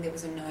beginning there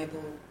was a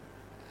noble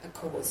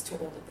cause to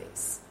all of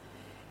this.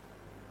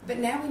 But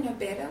now we know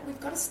better. We've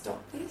got to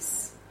stop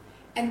this.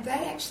 And they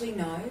actually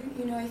know,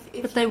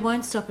 if But they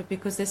won't stop it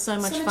because there's so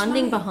much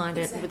funding behind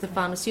it with the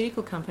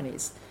pharmaceutical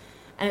companies.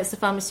 And it's the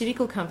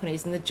pharmaceutical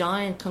companies and the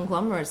giant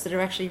conglomerates that are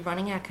actually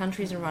running our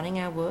countries and running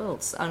our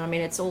worlds. And I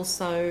mean, it's all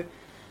so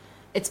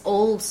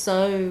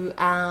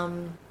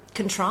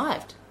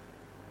contrived.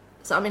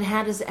 So I mean,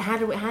 how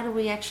do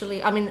we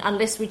actually? I mean,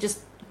 unless we just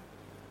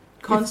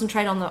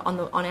concentrate on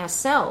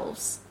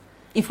ourselves.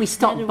 If we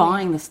stop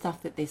buying the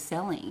stuff that they're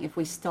selling, if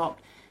we stop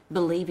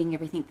believing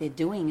everything they're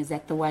doing, is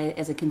that the way,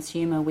 as a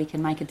consumer, we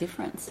can make a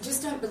difference?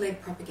 Just don't believe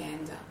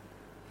propaganda.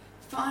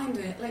 Find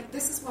it. Like,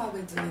 this is why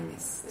we're doing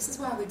this. This is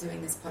why we're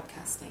doing this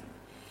podcasting.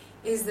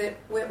 Is that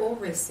we're all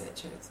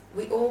researchers.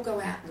 We all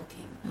go out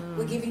looking.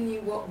 We're giving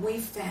you what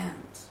we've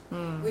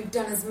found. We've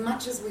done as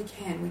much as we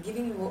can. We're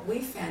giving you what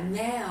we've found.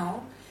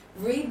 Now,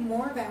 read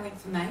more of our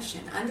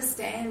information.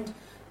 Understand,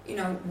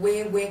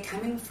 where we're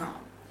coming from.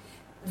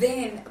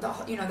 Then, the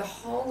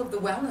whole of the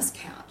Wellness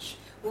Couch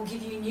will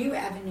give you new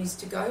avenues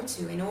to go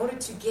to in order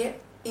to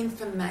get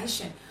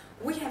information.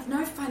 We have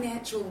no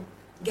financial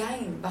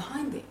gain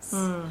behind this.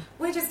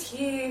 We're just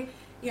here,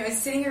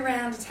 sitting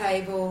around a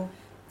table,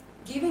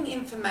 giving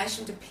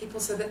information to people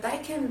so that they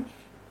can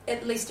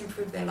at least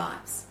improve their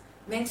lives,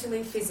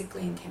 mentally,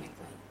 physically, and chemically.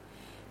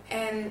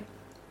 And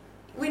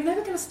we're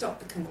never going to stop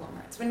the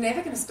conglomerates. We're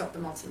never going to stop the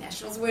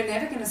multinationals. We're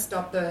never going to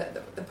stop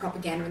the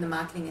propaganda and the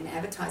marketing and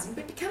advertising.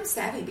 But become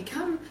savvy,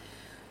 become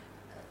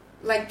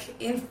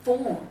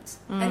informed,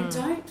 and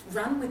don't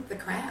run with the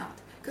crowd.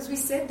 Because we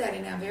said that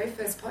in our very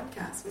first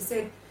podcast. We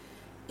said,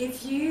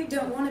 if you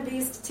don't want to be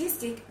a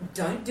statistic,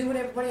 don't do what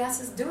everybody else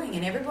is doing.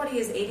 And everybody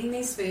is eating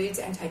these foods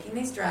and taking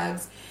these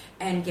drugs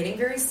and getting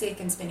very sick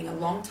and spending a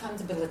long time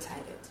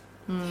debilitated.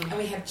 And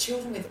we have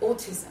children with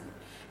autism,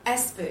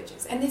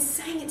 Asperger's, and they're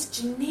saying it's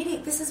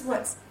genetic. This is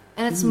what's...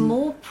 And it's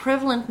more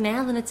prevalent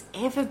now than it's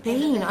ever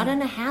been. I don't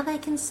know how they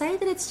can say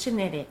that it's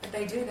genetic. But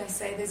they do. They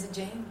say there's a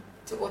gene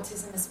to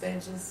autism,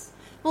 Asperger's.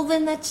 Well,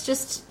 then that's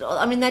just...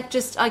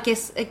 I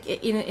guess,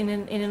 in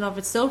and of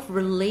itself,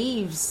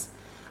 relieves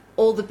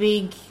all the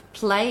big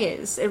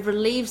players. It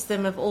relieves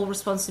them of all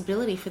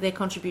responsibility for their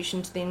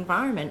contribution to the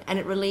environment, and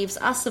it relieves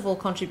us of all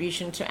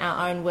contribution to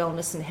our own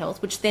wellness and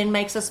health, which then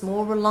makes us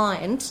more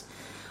reliant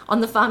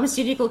on the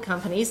pharmaceutical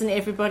companies, and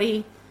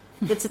everybody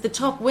that's at the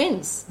top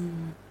wins.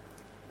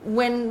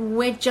 When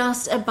we're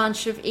just a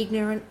bunch of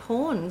ignorant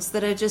pawns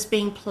that are just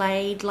being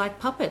played like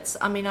puppets.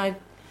 I mean,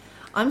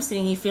 I'm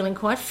sitting here feeling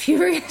quite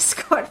furious,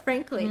 quite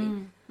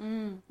frankly.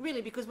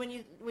 Really, because when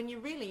you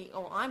really,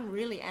 or I'm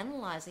really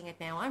analysing it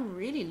now, I'm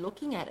really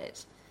looking at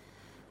it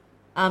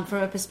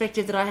from a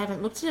perspective that I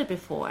haven't looked at it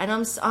before, and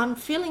I'm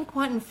feeling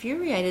quite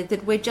infuriated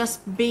that we're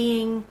just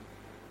being,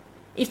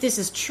 if this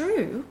is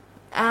true,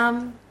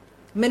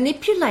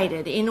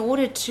 manipulated in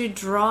order to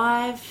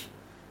drive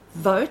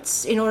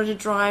votes, in order to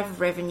drive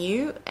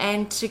revenue,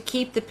 and to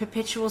keep the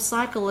perpetual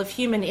cycle of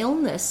human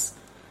illness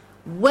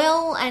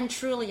well and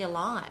truly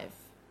alive,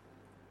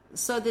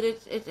 so that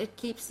it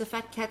keeps the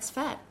fat cats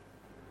fat.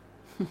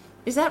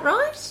 Is that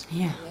right?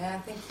 Yeah. Yeah, I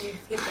think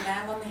you've hit the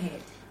nail on the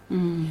head.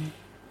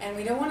 And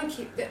we don't want to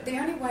keep... The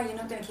only way you're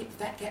not going to keep the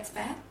fat cats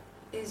fat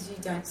is you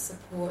don't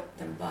support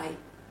them by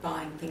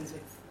buying things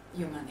with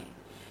your money,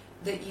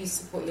 that you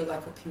support your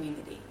local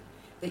community,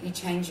 that you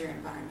change your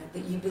environment,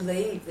 that you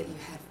believe that you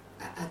have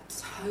a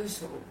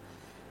total...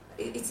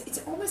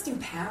 It's almost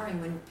empowering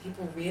when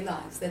people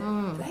realise that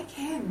they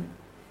can...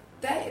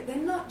 They're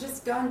not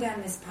just going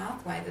down this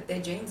pathway that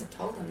their genes have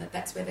told them that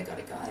that's where they've got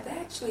to go. They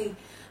actually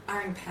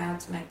are empowered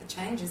to make the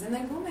changes, and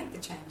they will make the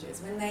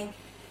changes.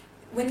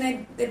 When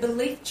their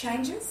belief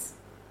changes,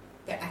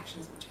 their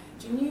actions will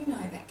change. And you know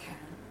that, Karen.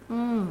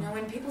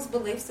 When people's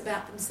beliefs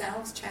about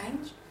themselves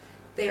change,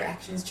 their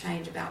actions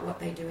change about what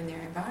they do in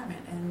their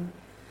environment.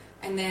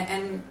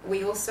 And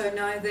we also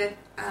know that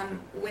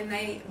when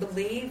they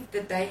believe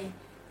that they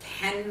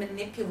can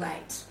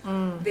manipulate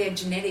their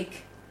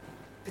genetic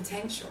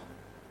potential,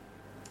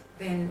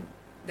 then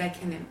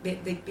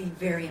they'd be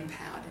very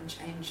empowered and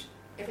change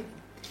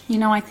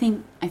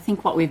everything. I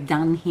think what we've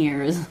done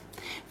here is,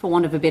 for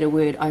want of a better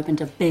word,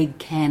 opened a big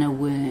can of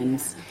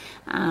worms.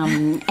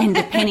 And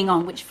depending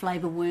on which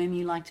flavour worm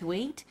you like to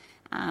eat,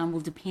 will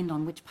depend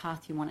on which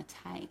path you want to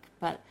take.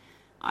 But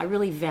I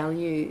really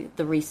value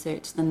the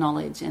research, the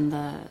knowledge, and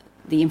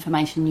the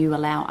information you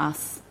allow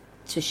us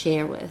to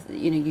share with.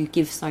 You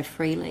give so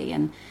freely,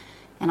 and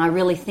I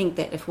really think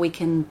that if we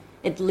can,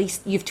 at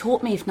least, you've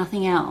taught me, if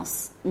nothing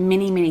else,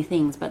 many, many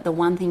things, but the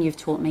one thing you've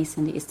taught me,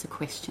 Cindy, is to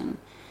question.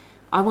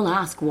 I will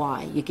ask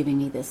why you're giving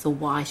me this, or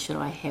why should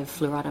I have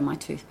fluoride in my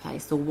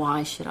toothpaste, or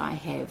why should I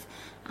have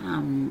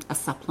a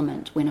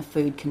supplement when a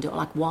food can do it?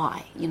 Like,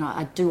 why?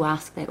 I do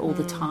ask that all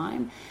the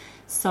time.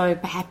 So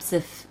perhaps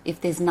if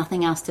there's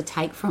nothing else to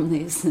take from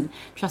this, and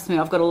trust me,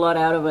 I've got a lot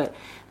out of it,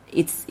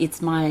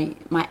 it's my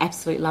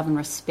absolute love and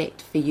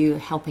respect for you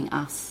helping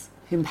us,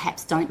 who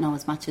perhaps don't know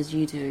as much as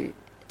you do,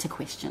 to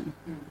question.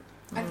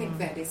 I think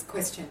that is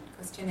question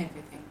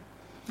everything.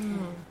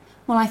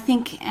 Well, I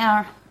think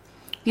our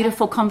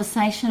beautiful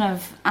conversation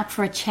of Up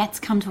for a Chat's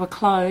come to a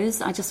close.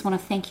 I just want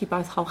to thank you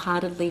both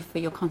wholeheartedly for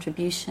your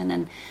contribution,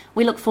 and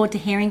we look forward to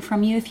hearing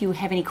from you if you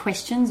have any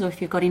questions or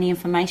if you've got any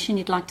information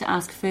you'd like to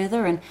ask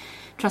further. And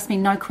trust me,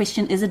 no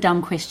question is a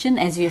dumb question,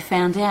 as you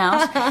found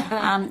out.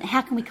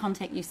 How can we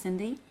contact you,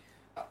 Cindy?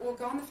 Well,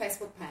 go on the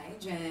Facebook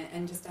page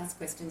and just ask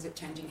questions at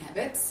Changing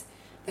Habits.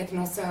 They can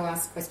also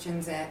ask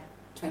questions at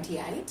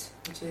 28,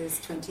 which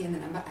is 20 and the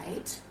number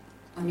 8,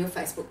 on your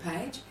Facebook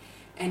page.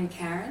 And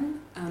Karen,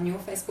 on your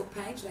Facebook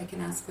page, they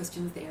can ask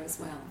questions there as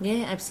well.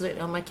 Yeah,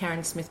 absolutely, on my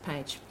Karen Smith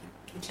page.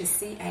 Which is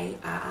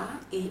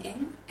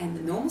CARREN, and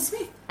the Normal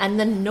Smith. And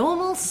the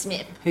Normal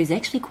Smith. Who's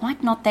actually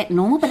quite not that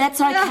normal, but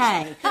that's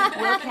okay.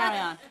 We'll carry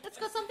on. It's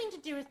got something to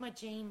do with my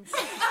genes.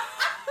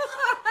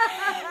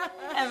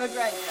 Have a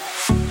great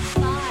day.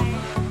 Bye.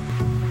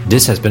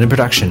 This has been a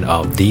production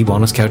of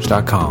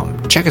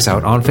TheWellnessCouch.com. Check us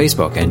out on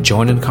Facebook and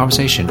join in the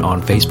conversation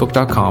on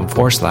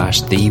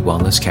Facebook.com/The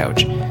Wellness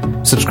Couch.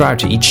 Subscribe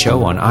to each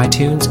show on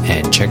iTunes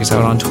and check us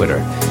out on Twitter.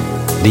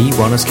 The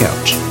Wellness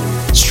Couch,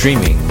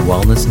 streaming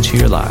wellness into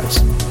your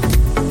lives.